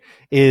 right?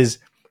 Is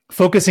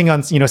focusing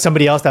on,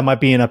 somebody else that might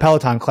be in a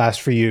Peloton class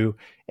for you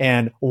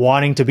and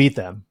wanting to beat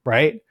them,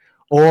 right?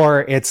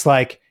 Or it's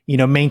like,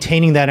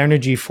 maintaining that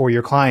energy for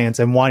your clients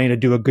and wanting to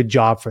do a good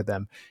job for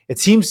them. It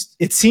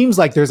seems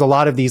like there's a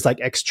lot of these like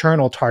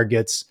external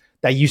targets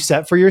that you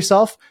set for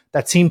yourself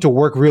that seem to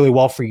work really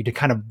well for you to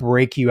kind of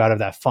break you out of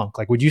that funk.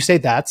 Like, would you say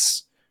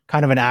that's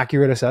kind of an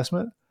accurate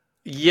assessment?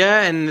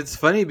 Yeah. And it's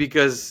funny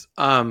because,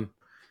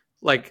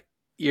 like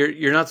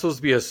you're not supposed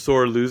to be a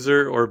sore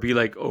loser or be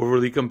like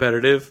overly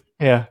competitive.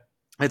 Yeah.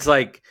 It's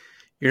like,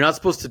 you're not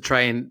supposed to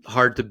try and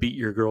hard to beat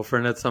your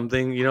girlfriend at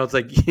something, it's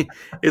like,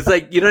 it's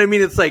like, you know what I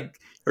mean? It's like,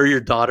 or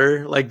your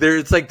daughter, like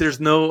it's like, there's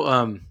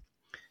no,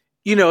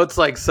 it's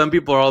like some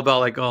people are all about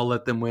like, oh,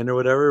 let them win or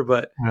whatever.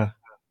 But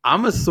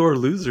I'm a sore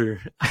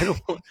loser. I don't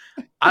want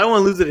to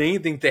lose at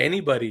anything to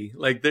anybody.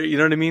 Like there, you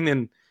know what I mean?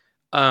 And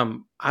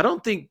I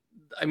don't think.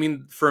 I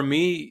mean, for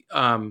me,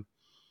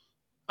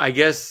 I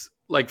guess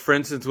like for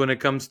instance, when it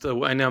comes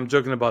to, I know I'm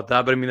joking about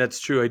that, but I mean that's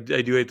true. I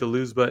do hate to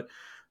lose, but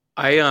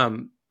I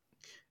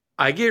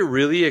I get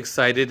really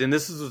excited, and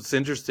this is what's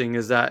interesting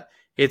is that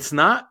it's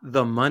not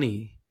the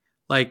money,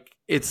 like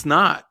it's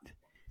not.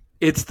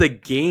 It's the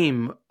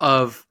game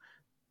of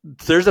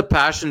there's a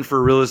passion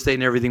for real estate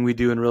and everything we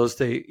do in real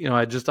estate. You know,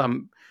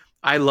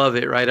 I love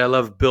it, right? I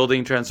love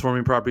building,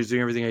 transforming properties,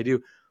 doing everything I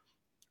do.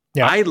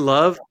 Yeah. I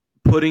love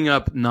putting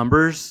up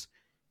numbers.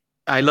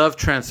 I love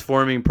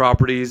transforming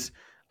properties.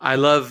 I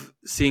love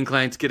seeing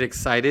clients get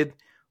excited.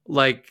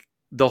 Like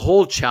the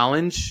whole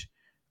challenge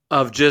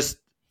of just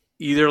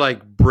either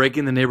like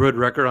breaking the neighborhood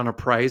record on a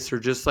price or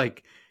just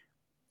like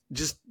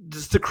just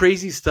the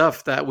crazy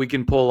stuff that we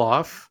can pull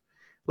off,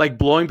 like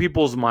blowing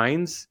people's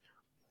minds.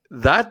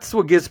 That's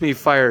what gets me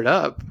fired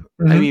up.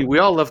 I Mm-hmm. mean, we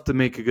all love to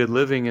make a good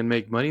living and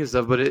make money and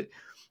stuff, but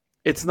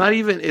it's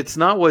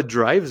not what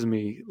drives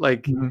me.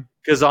 Like, Mm-hmm.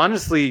 because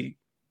honestly,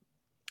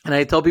 and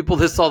I tell people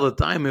this all the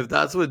time, if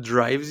that's what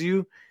drives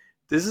you,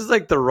 this is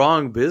like the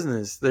wrong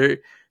business.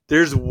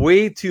 There's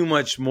way too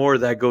much more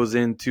that goes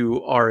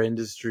into our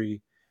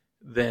industry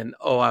than,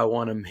 oh, I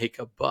want to make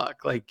a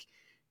buck. Like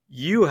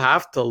you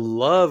have to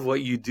love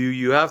what you do.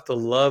 You have to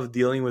love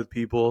dealing with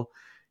people.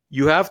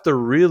 You have to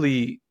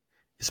really,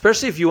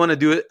 especially if you want to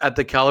do it at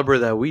the caliber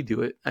that we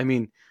do it. I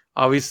mean,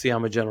 obviously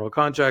I'm a general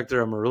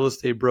contractor, I'm a real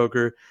estate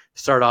broker,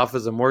 start off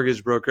as a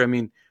mortgage broker. I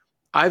mean,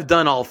 I've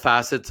done all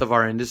facets of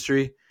our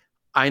industry.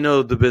 I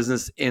know the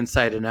business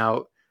inside and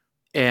out.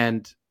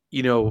 And,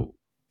 you know,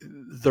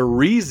 the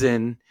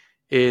reason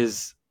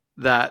is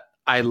that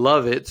I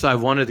love it. So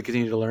I've wanted to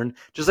continue to learn.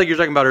 Just like you're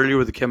talking about earlier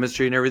with the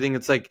chemistry and everything.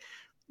 It's like,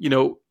 you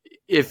know,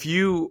 if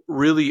you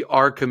really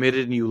are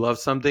committed and you love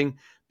something,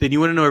 then you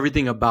want to know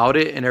everything about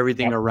it and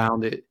everything Yep.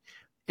 around it.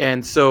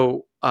 And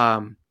so,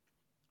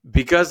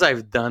 because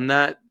I've done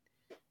that,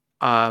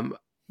 um,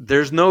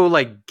 there's no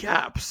like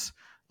gaps.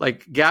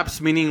 Like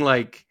gaps meaning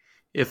like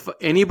if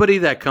anybody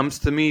that comes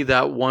to me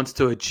that wants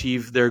to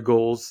achieve their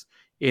goals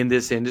in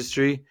this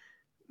industry,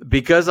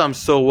 because I'm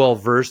so well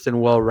versed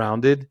and well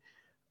rounded,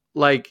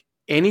 like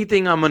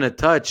anything I'm gonna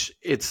touch,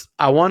 it's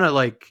I want to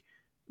like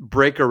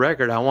break a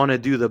record. I want to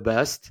do the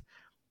best,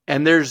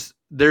 and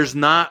there's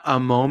not a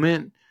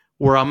moment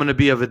where I'm going to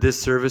be of a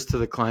disservice to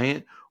the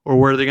client or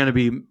where they're going to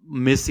be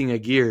missing a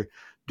gear.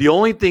 The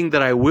only thing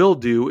that I will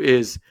do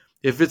is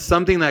if it's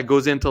something that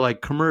goes into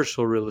like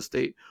commercial real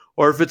estate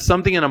or if it's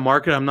something in a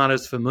market I'm not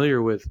as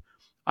familiar with,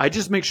 I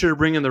just make sure to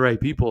bring in the right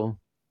people.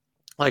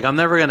 Like I'm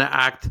never going to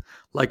act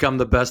like I'm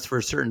the best for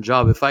a certain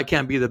job if I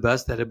can't be the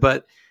best at it.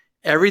 But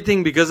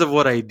everything because of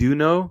what I do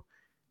know,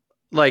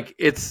 like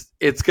it's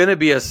gonna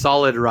be a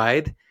solid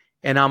ride,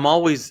 and I'm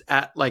always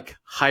at like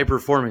high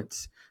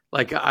performance.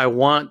 Like I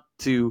want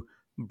to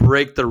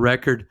break the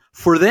record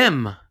for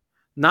them,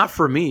 not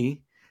for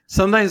me.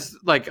 Sometimes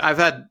like I've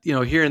had, you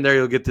know, here and there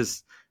you'll get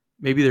this,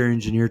 maybe they're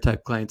engineer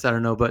type clients, I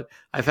don't know, but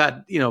I've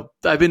had, you know,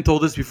 I've been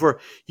told this before,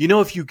 you know,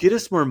 if you get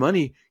us more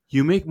money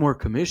you make more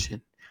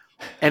commission.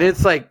 And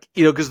it's like,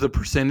 you know, because the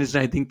percentage,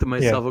 and I think to Yeah.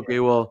 myself, okay,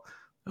 well,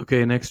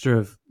 okay, an extra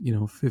of, you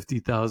know,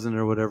 50,000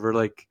 or whatever,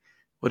 like,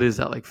 what is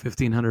that, like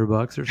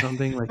 $1,500 or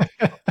something? Like,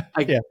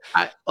 Yeah.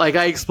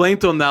 I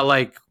explained to him that,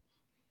 like,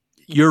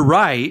 you're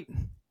right.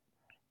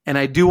 And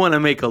I do want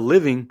to make a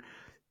living,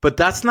 but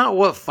that's not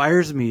what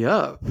fires me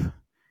up.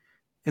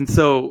 And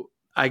so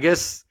I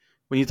guess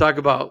when you talk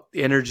about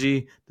the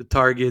energy, the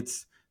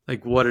targets,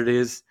 like what it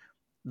is,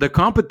 the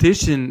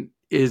competition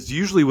is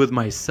usually with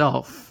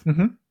myself.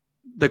 Mm-hmm.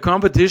 The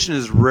competition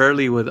is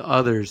rarely with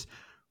others.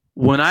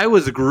 When I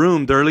was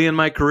groomed early in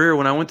my career,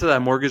 when I went to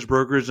that mortgage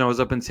brokerage and I was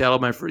up in Seattle,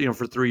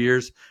 for 3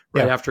 years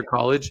right Yeah. after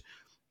college,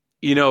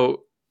 you know,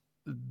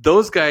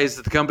 those guys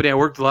at the company I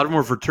worked, a lot of them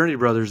were fraternity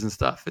brothers and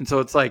stuff. And so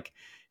it's like,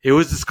 it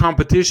was this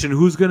competition.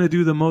 Who's going to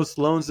do the most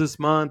loans this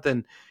month?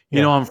 And, you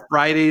Yeah. know, on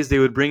Fridays, they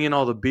would bring in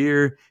all the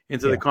beer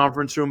into Yeah. the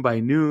conference room by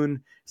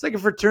noon. It's like a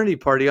fraternity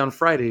party on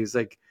Fridays.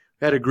 Like,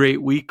 we had a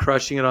great week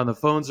crushing it on the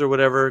phones or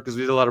whatever, because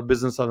we did a lot of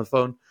business on the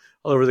phone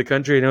all over the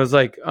country. And it was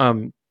like,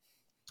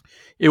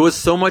 it was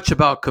so much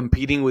about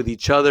competing with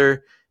each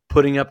other,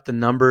 putting up the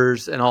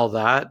numbers and all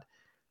that.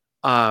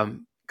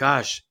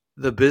 Gosh,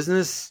 the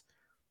business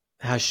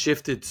has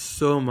shifted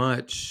so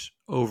much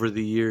over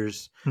the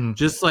years. Mm.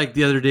 Just like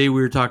the other day,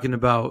 we were talking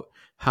about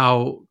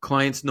how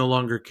clients no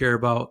longer care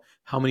about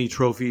how many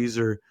trophies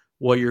or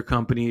what your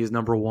company is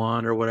number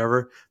one or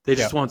whatever. They Yeah.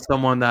 just want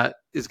someone that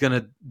is going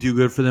to do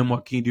good for them.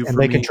 What can you do And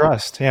for they can me?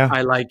 trust. Yeah.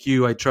 I like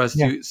you. I trust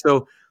Yeah. you.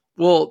 So,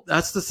 well,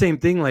 that's the same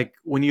thing. Like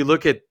when you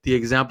look at the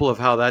example of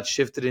how that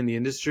shifted in the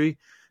industry,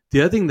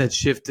 the other thing that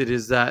shifted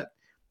is that,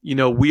 you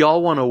know, we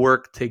all want to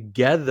work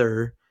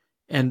together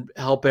and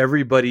help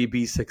everybody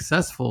be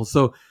successful.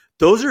 So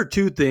those are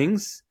two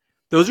things.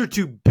 Those are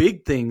two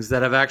big things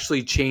that have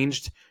actually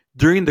changed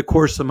during the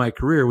course of my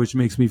career, which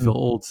makes me feel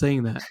old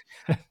saying that.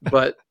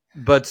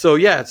 But so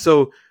yeah,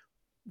 so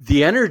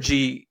the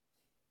energy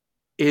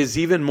is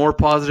even more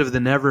positive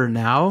than ever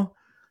now,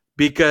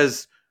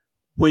 because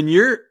when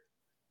you're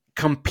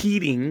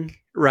competing,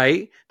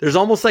 right, there's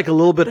almost like a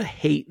little bit of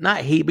hate, not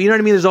hate, but you know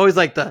what I mean? There's always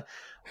like the,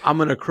 I'm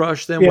going to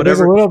crush them, Yeah, there's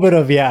a whatever. little bit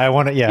of, I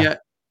want to, Yeah. Yeah.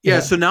 yeah.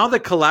 So now the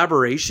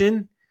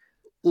collaboration,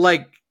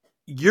 like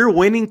you're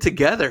winning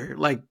together.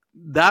 Like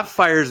that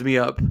fires me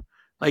up.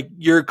 Like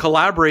you're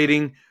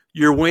collaborating,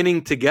 you're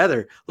winning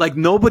together. Like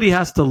nobody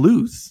has to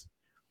lose.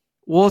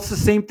 Well, it's the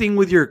same thing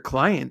with your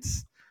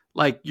clients.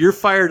 Like you're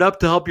fired up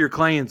to help your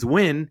clients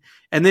win.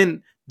 And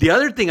then the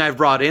other thing I've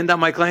brought in that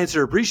my clients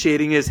are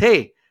appreciating is,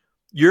 hey,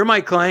 you're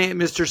my client,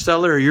 Mr.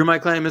 Seller, or you're my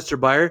client, Mr.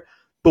 Buyer,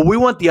 but we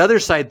want the other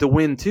side to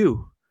win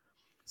too.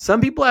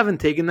 Some people haven't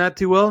taken that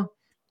too well.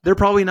 They're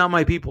probably not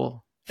my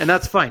people. And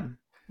that's fine.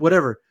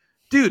 Whatever.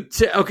 Dude,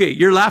 okay,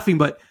 you're laughing,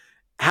 but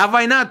have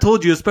I not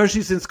told you,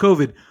 especially since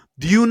COVID,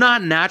 do you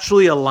not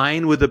naturally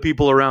align with the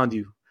people around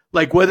you?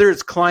 Like whether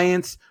it's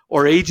clients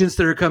or agents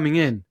that are coming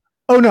in.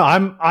 Oh no,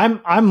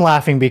 I'm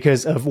laughing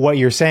because of what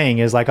you're saying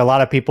is like a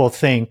lot of people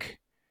think,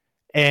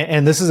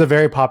 and this is a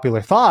very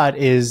popular thought,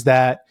 is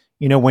that,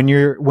 when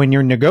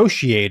you're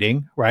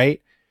negotiating,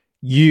 right?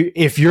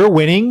 If you're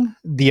winning,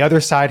 the other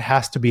side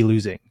has to be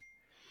losing.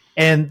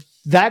 And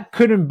that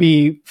couldn't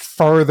be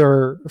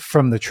further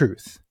from the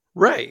truth.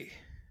 Right.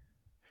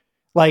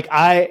 Like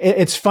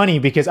it's funny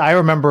because I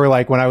remember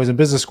like when I was in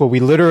business school, we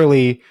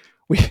literally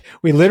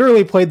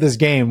played this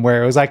game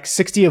where it was like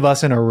 60 of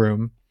us in a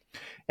room,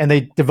 and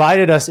they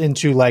divided us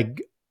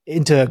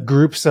into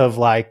groups of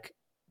like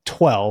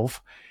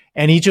 12,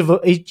 and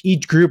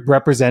each group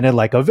represented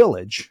like a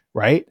village,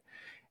 right?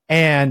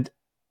 And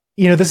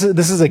this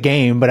is a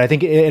game, but I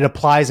think it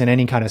applies in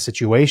any kind of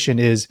situation.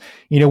 Is,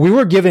 we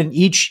were given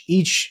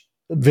each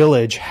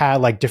village had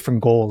like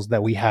different goals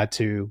that we had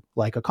to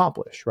like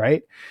accomplish,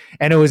 right?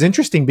 And it was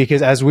interesting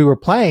because as we were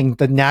playing,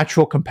 the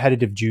natural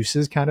competitive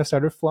juices kind of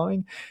started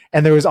flowing,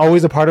 and there was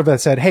always a part of it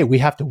that said, hey, we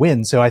have to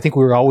win. So I think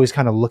we were always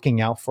kind of looking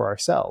out for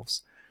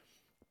ourselves.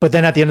 But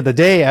then at the end of the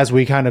day, as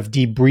we kind of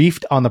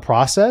debriefed on the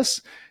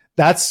process,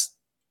 that's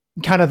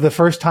kind of the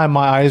first time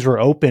my eyes were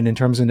open in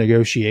terms of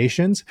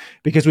negotiations,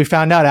 because we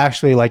found out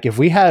actually, like, if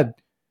we had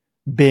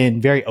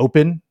been very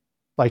open,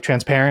 like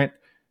transparent,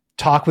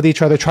 talk with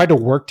each other, tried to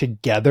work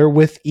together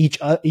with each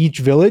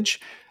village,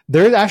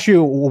 there's actually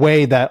a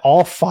way that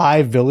all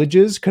 5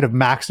 villages could have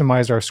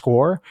maximized our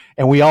score,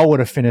 and we all would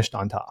have finished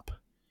on top.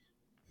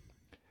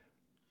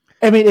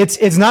 I mean,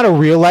 it's not a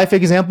real life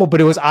example,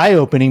 but it was eye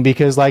opening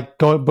because, like,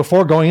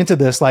 before going into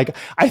this, like,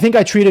 I think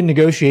I treated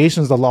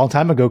negotiations a long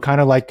time ago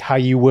kind of like how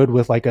you would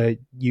with like a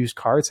used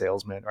car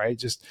salesman, right?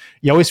 Just,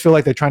 you always feel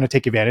like they're trying to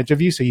take advantage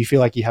of you, so you feel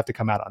like you have to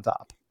come out on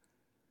top.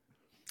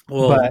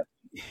 Well, but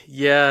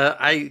yeah,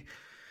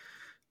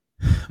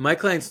 my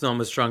clients know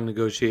I'm a strong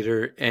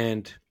negotiator,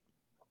 and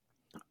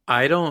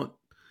I don't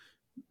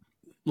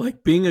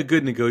like being a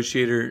good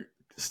negotiator.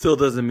 Still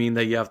doesn't mean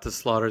that you have to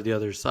slaughter the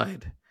other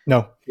side.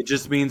 no, It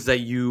just means that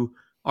you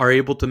are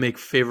able to make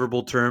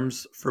favorable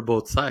terms for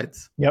both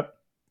sides. yep,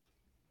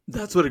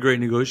 That's what a great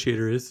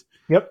negotiator is.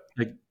 yep,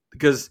 Like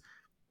because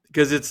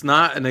it's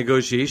not a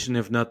negotiation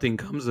if nothing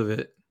comes of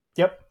it.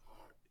 yep,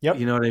 yep,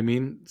 You know what I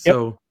mean? yep.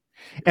 So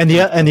And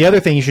the other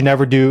thing you should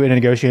never do in a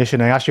negotiation,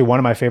 and actually one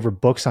of my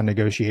favorite books on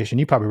negotiation,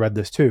 you probably read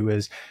this too,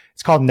 is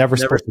it's called Never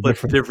Split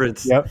the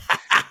Difference. Yep.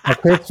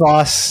 Chris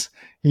Voss,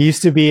 he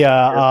used to be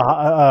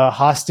a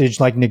hostage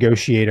like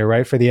negotiator,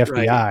 right, for the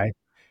FBI.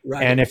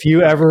 Right. And if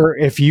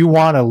you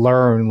want to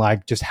learn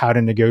like just how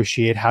to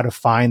negotiate, how to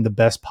find the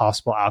best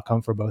possible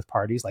outcome for both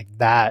parties, like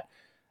that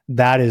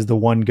is the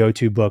one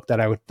go-to book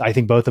that I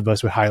think both of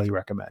us would highly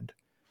recommend.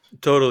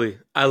 Totally.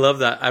 I love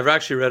that. I've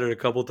actually read it a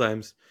couple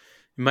times.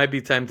 It might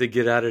be time to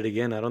get at it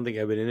again. I don't think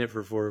I've been in it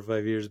for 4 or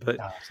 5 years, but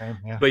Same,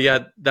 yeah. but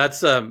yeah,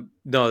 that's no,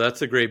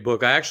 that's a great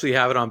book. I actually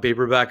have it on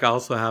paperback. I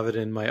also have it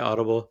in my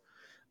Audible.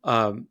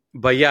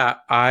 But yeah,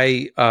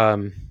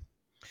 I'm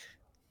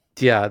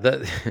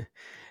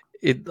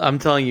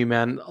telling you,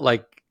 man,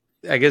 like,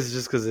 I guess it's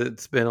just because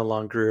it's been a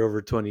long career,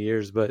 over 20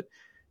 years, but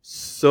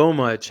so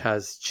much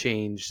has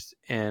changed.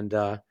 And,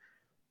 I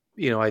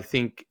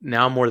think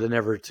now more than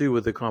ever too,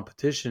 with the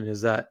competition,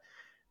 is that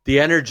the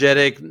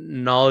energetic,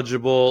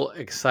 knowledgeable,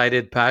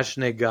 excited,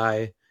 passionate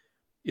guy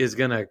is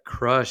going to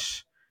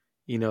crush,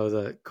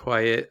 the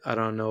quiet, I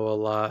don't know a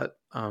lot.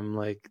 I'm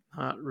like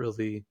not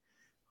really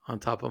on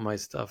top of my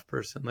stuff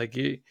person. Like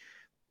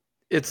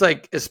it's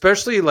like,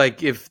 especially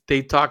like if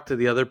they talk to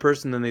the other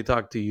person, then they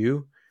talk to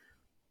you,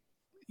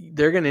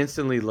 they're going to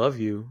instantly love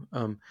you.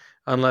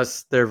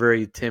 Unless they're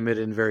very timid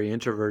and very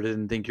introverted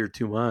and think you're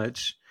too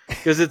much.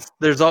 Because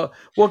there's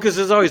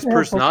always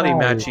personality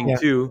matching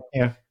too.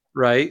 Yeah.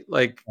 Right?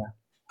 Like,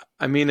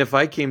 I mean, if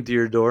I came to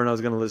your door and I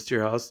was going to list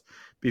your house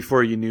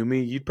before you knew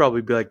me, you'd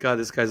probably be like, God,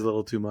 this guy's a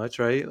little too much,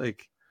 right?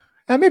 Like,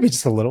 maybe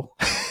just a little.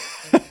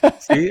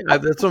 see,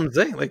 that's what I'm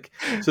saying. Like,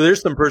 so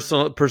there's some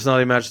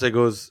personality match that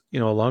goes,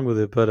 along with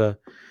it.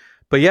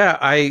 But yeah,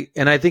 I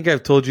think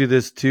I've told you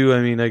this too. I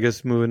mean, I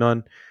guess moving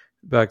on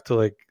back to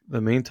like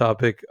the main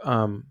topic,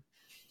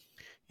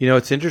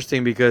 it's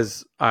interesting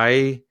because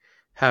I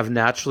have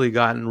naturally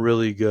gotten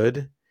really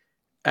good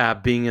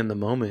at being in the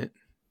moment.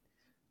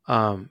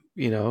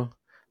 You know,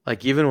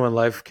 like even when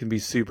life can be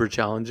super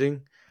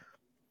challenging,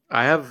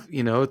 I have,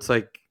 it's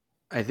like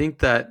I think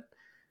that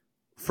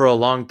for a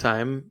long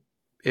time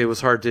it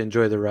was hard to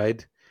enjoy the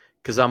ride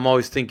because I'm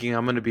always thinking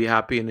I'm going to be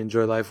happy and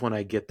enjoy life when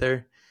I get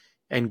there,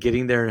 and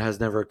getting there has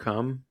never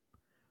come.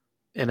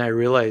 And I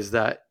realized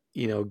that,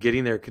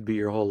 getting there could be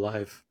your whole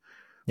life,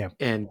 Yeah.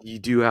 and you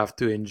do have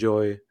to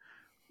enjoy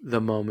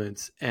the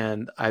moments.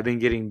 And I've been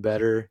getting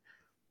better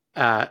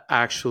at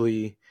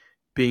actually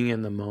being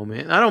in the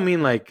moment. And I don't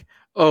mean like,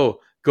 oh,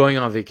 going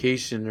on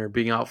vacation or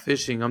being out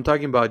fishing. I'm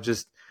talking about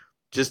just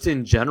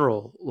in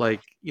general.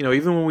 Like,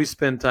 even when we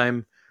spend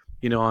time,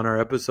 on our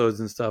episodes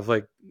and stuff,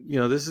 like,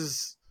 this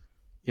is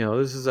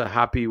a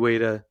happy way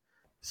to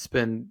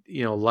spend,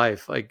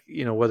 life. Like,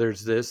 whether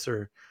it's this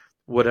or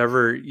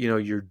whatever,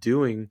 you're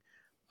doing.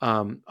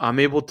 I'm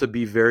able to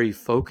be very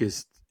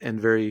focused and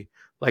very,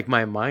 like,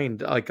 my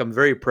mind, like I'm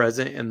very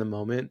present in the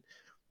moment.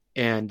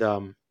 And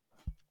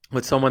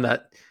with someone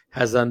that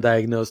has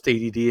undiagnosed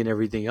ADD and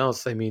everything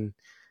else, I mean,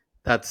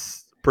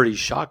 that's pretty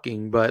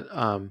shocking. But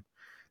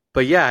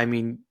yeah, I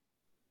mean,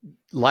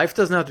 life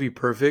doesn't have to be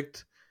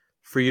perfect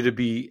for you to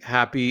be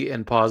happy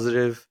and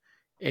positive,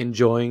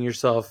 enjoying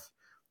yourself,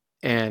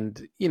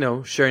 and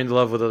sharing the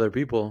love with other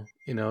people.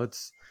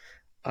 It's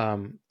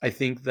I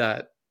think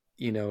that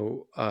you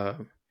know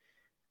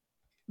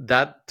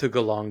that took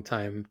a long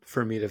time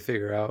for me to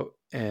figure out,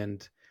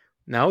 and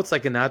now it's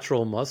like a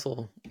natural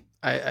muscle.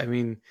 I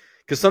mean,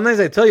 because sometimes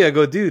I tell you, I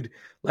go, dude,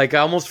 like I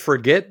almost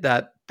forget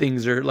that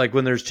things are like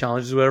when there's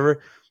challenges,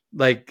 whatever.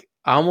 Like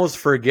I almost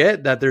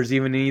forget that there's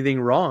even anything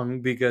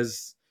wrong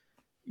because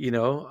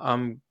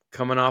I'm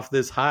coming off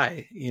this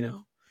high.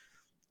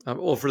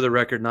 Well, for the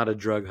record, not a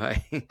drug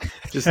high,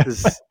 just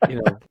this.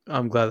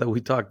 I'm glad that we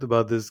talked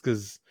about this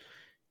because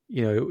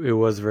it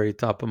was very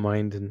top of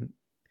mind. And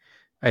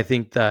I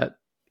think that,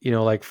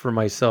 like for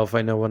myself,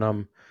 I know when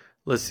I'm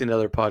listening to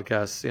other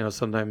podcasts,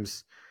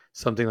 sometimes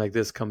something like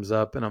this comes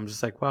up and I'm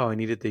just like, wow, I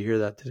needed to hear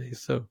that today.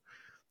 So,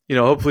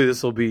 hopefully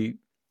this will be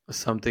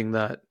something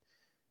that,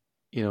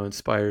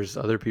 inspires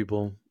other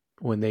people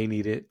when they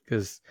need it.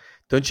 Cause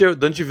don't you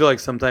feel like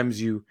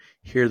sometimes you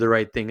hear the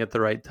right thing at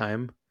the right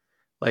time?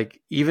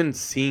 Like even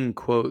seeing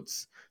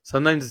quotes,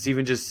 sometimes it's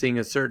even just seeing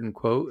a certain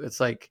quote.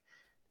 It's like,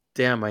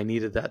 damn, I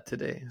needed that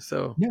today.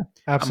 So Yeah,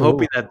 I'm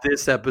hoping absolutely. that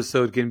this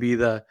episode can be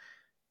the,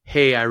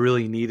 hey, I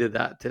really needed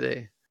that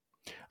today.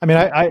 I mean,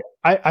 I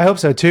hope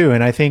so too.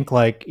 And I think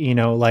like,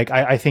 like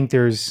I think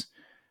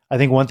I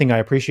think one thing I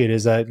appreciate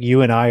is that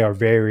you and I are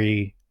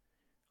very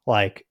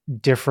like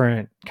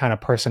different kind of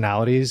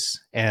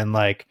personalities, and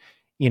like,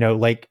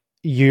 like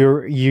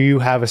you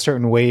have a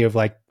certain way of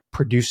like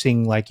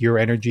producing like your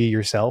energy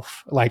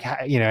yourself, like,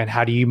 and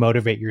how do you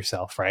motivate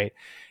yourself, right?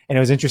 And it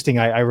was interesting.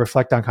 I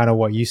reflect on kind of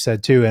what you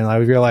said too, and I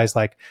realized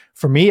like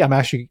for me, I'm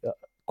actually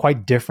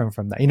quite different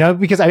from that,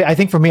 because I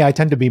think for me, I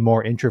tend to be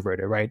more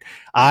introverted, right?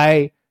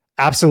 I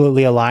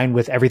absolutely align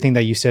with everything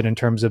that you said in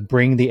terms of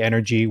bring the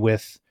energy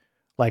with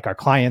like our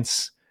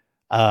clients,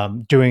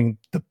 doing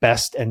the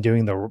best and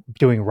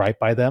doing right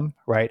by them,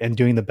 right, and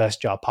doing the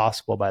best job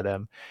possible by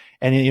them.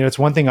 And it's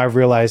one thing I've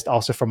realized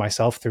also for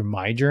myself through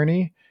my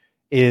journey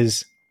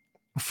is,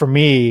 for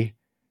me,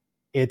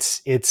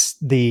 it's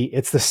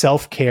the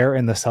self care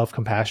and the self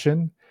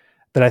compassion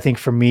that I think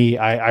for me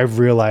I've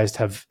realized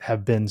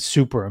have been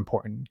super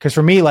important. Because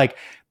for me, like,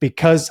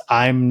 because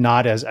I'm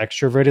not as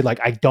extroverted, like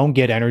I don't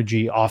get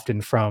energy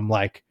often from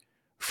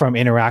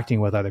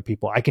interacting with other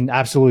people. I can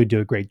absolutely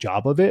do a great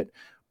job of it,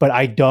 but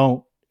I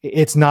don't.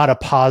 It's not a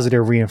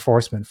positive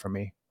reinforcement for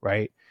me,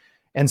 right?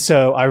 And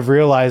so I've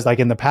realized, like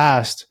in the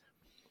past,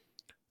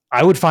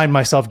 I would find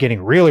myself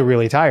getting really,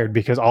 really tired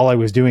because all I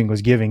was doing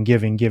was giving,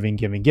 giving, giving,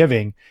 giving,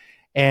 giving.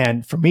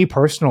 And for me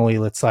personally,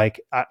 it's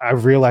like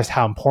I've realized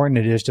how important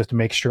it is just to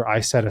make sure I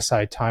set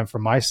aside time for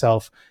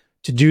myself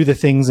to do the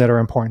things that are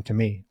important to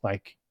me,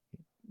 like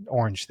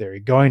Orange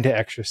Theory, going to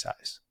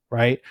exercise,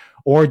 right?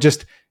 Or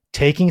just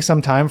taking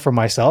some time for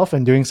myself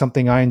and doing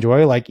something I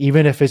enjoy, like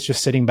even if it's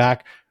just sitting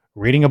back,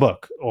 reading a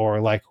book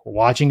or like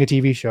watching a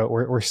TV show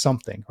or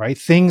something, right?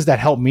 Things that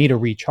help me to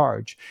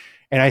recharge.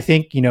 And I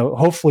think,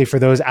 hopefully for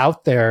those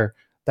out there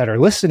that are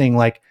listening,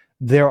 like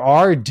there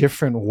are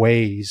different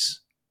ways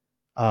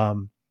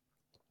um,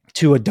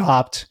 to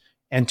adopt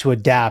and to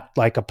adapt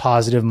like a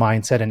positive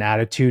mindset and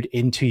attitude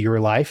into your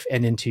life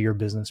and into your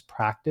business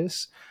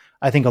practice.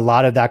 I think a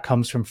lot of that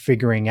comes from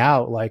figuring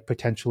out like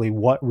potentially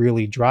what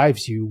really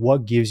drives you,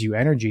 what gives you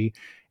energy.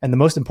 And the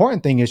most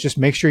important thing is just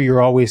make sure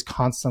you're always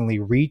constantly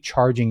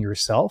recharging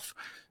yourself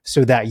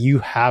so that you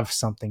have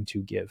something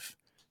to give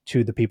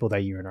to the people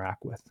that you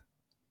interact with.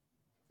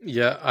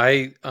 Yeah,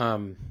 I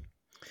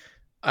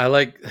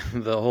like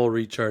the whole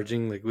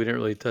recharging. Like we didn't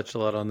really touch a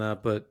lot on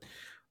that, but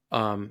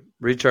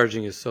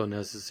recharging is so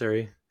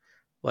necessary.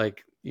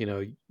 Like,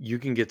 you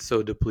can get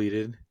so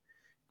depleted,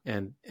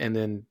 and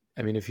then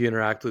I mean if you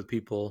interact with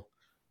people,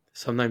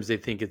 sometimes they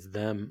think it's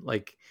them.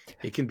 Like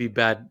it can be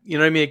bad. You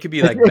know what I mean? It could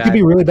be like It could bad.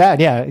 be really bad,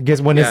 yeah,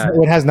 because when Yeah,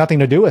 it has nothing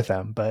to do with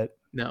them. But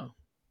no.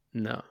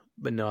 No.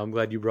 but no, I'm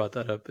glad you brought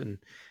that up. And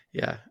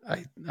yeah,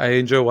 I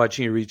enjoy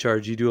watching you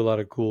recharge. You do a lot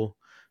of cool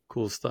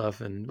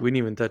stuff, and we didn't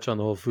even touch on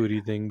the whole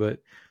foodie thing, but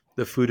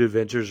the food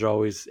adventures are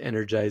always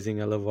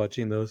energizing. I love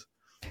watching those.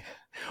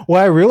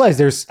 Well, I realized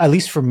there's, at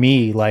least for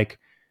me, like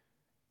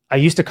I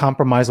used to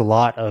compromise a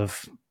lot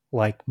of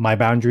like my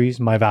boundaries,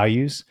 my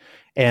values,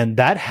 and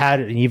that had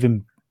an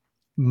even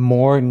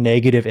more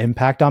negative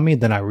impact on me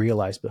than I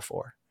realized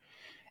before.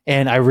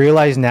 And I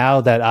realize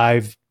now that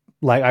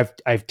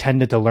I've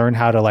tended to learn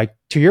how to, like,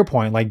 to your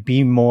point, like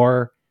be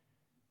more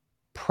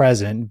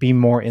present, be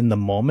more in the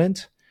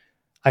moment.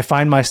 I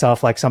find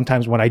myself like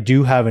sometimes when I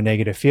do have a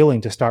negative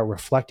feeling to start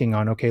reflecting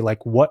on, okay,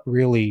 like what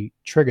really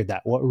triggered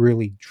that? What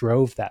really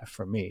drove that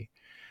for me?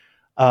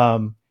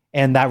 And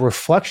that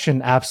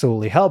reflection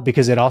absolutely helped,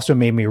 because it also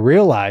made me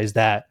realize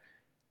that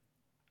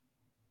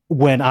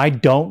when I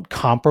don't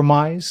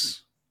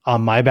compromise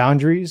on my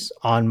boundaries,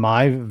 on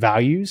my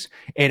values,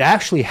 it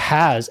actually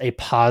has a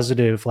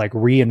positive, like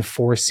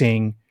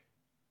reinforcing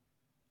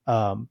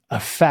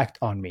effect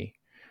on me.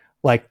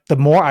 Like the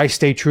more I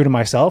stay true to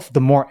myself,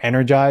 the more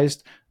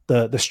energized,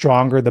 the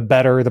stronger, the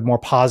better, the more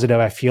positive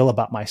I feel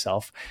about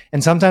myself.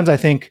 And sometimes I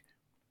think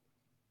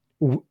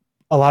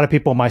a lot of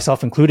people,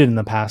 myself included in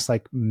the past,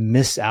 like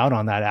miss out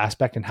on that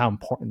aspect and how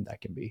important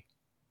that can be.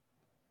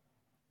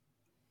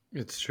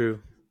 It's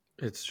true.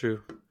 It's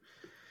true.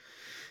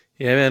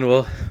 Yeah, man.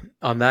 Well,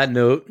 on that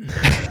note,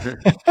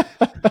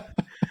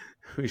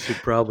 we should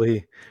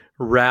probably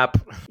wrap.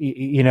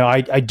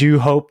 I do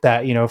hope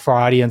that, for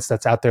our audience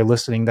that's out there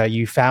listening, that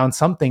you found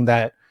something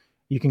that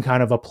you can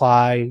kind of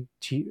apply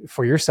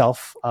for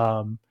yourself,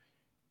 and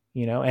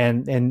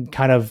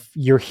kind of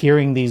you're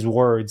hearing these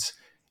words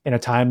in a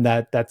time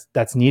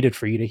that's needed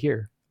for you to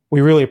hear.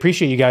 We really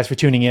appreciate you guys for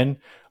tuning in,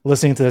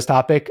 listening to this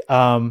topic.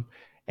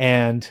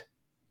 And,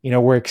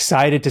 we're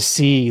excited to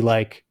see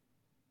like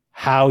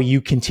how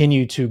you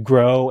continue to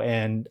grow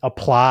and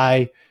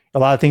apply a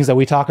lot of things that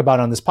we talk about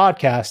on this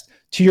podcast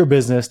to your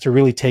business to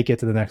really take it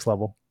to the next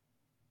level.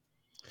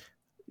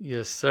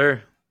 Yes,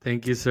 sir.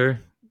 Thank you, sir.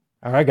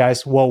 All right,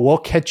 guys. Well, we'll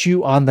catch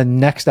you on the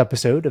next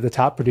episode of the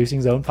Top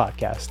Producing Zone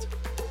podcast.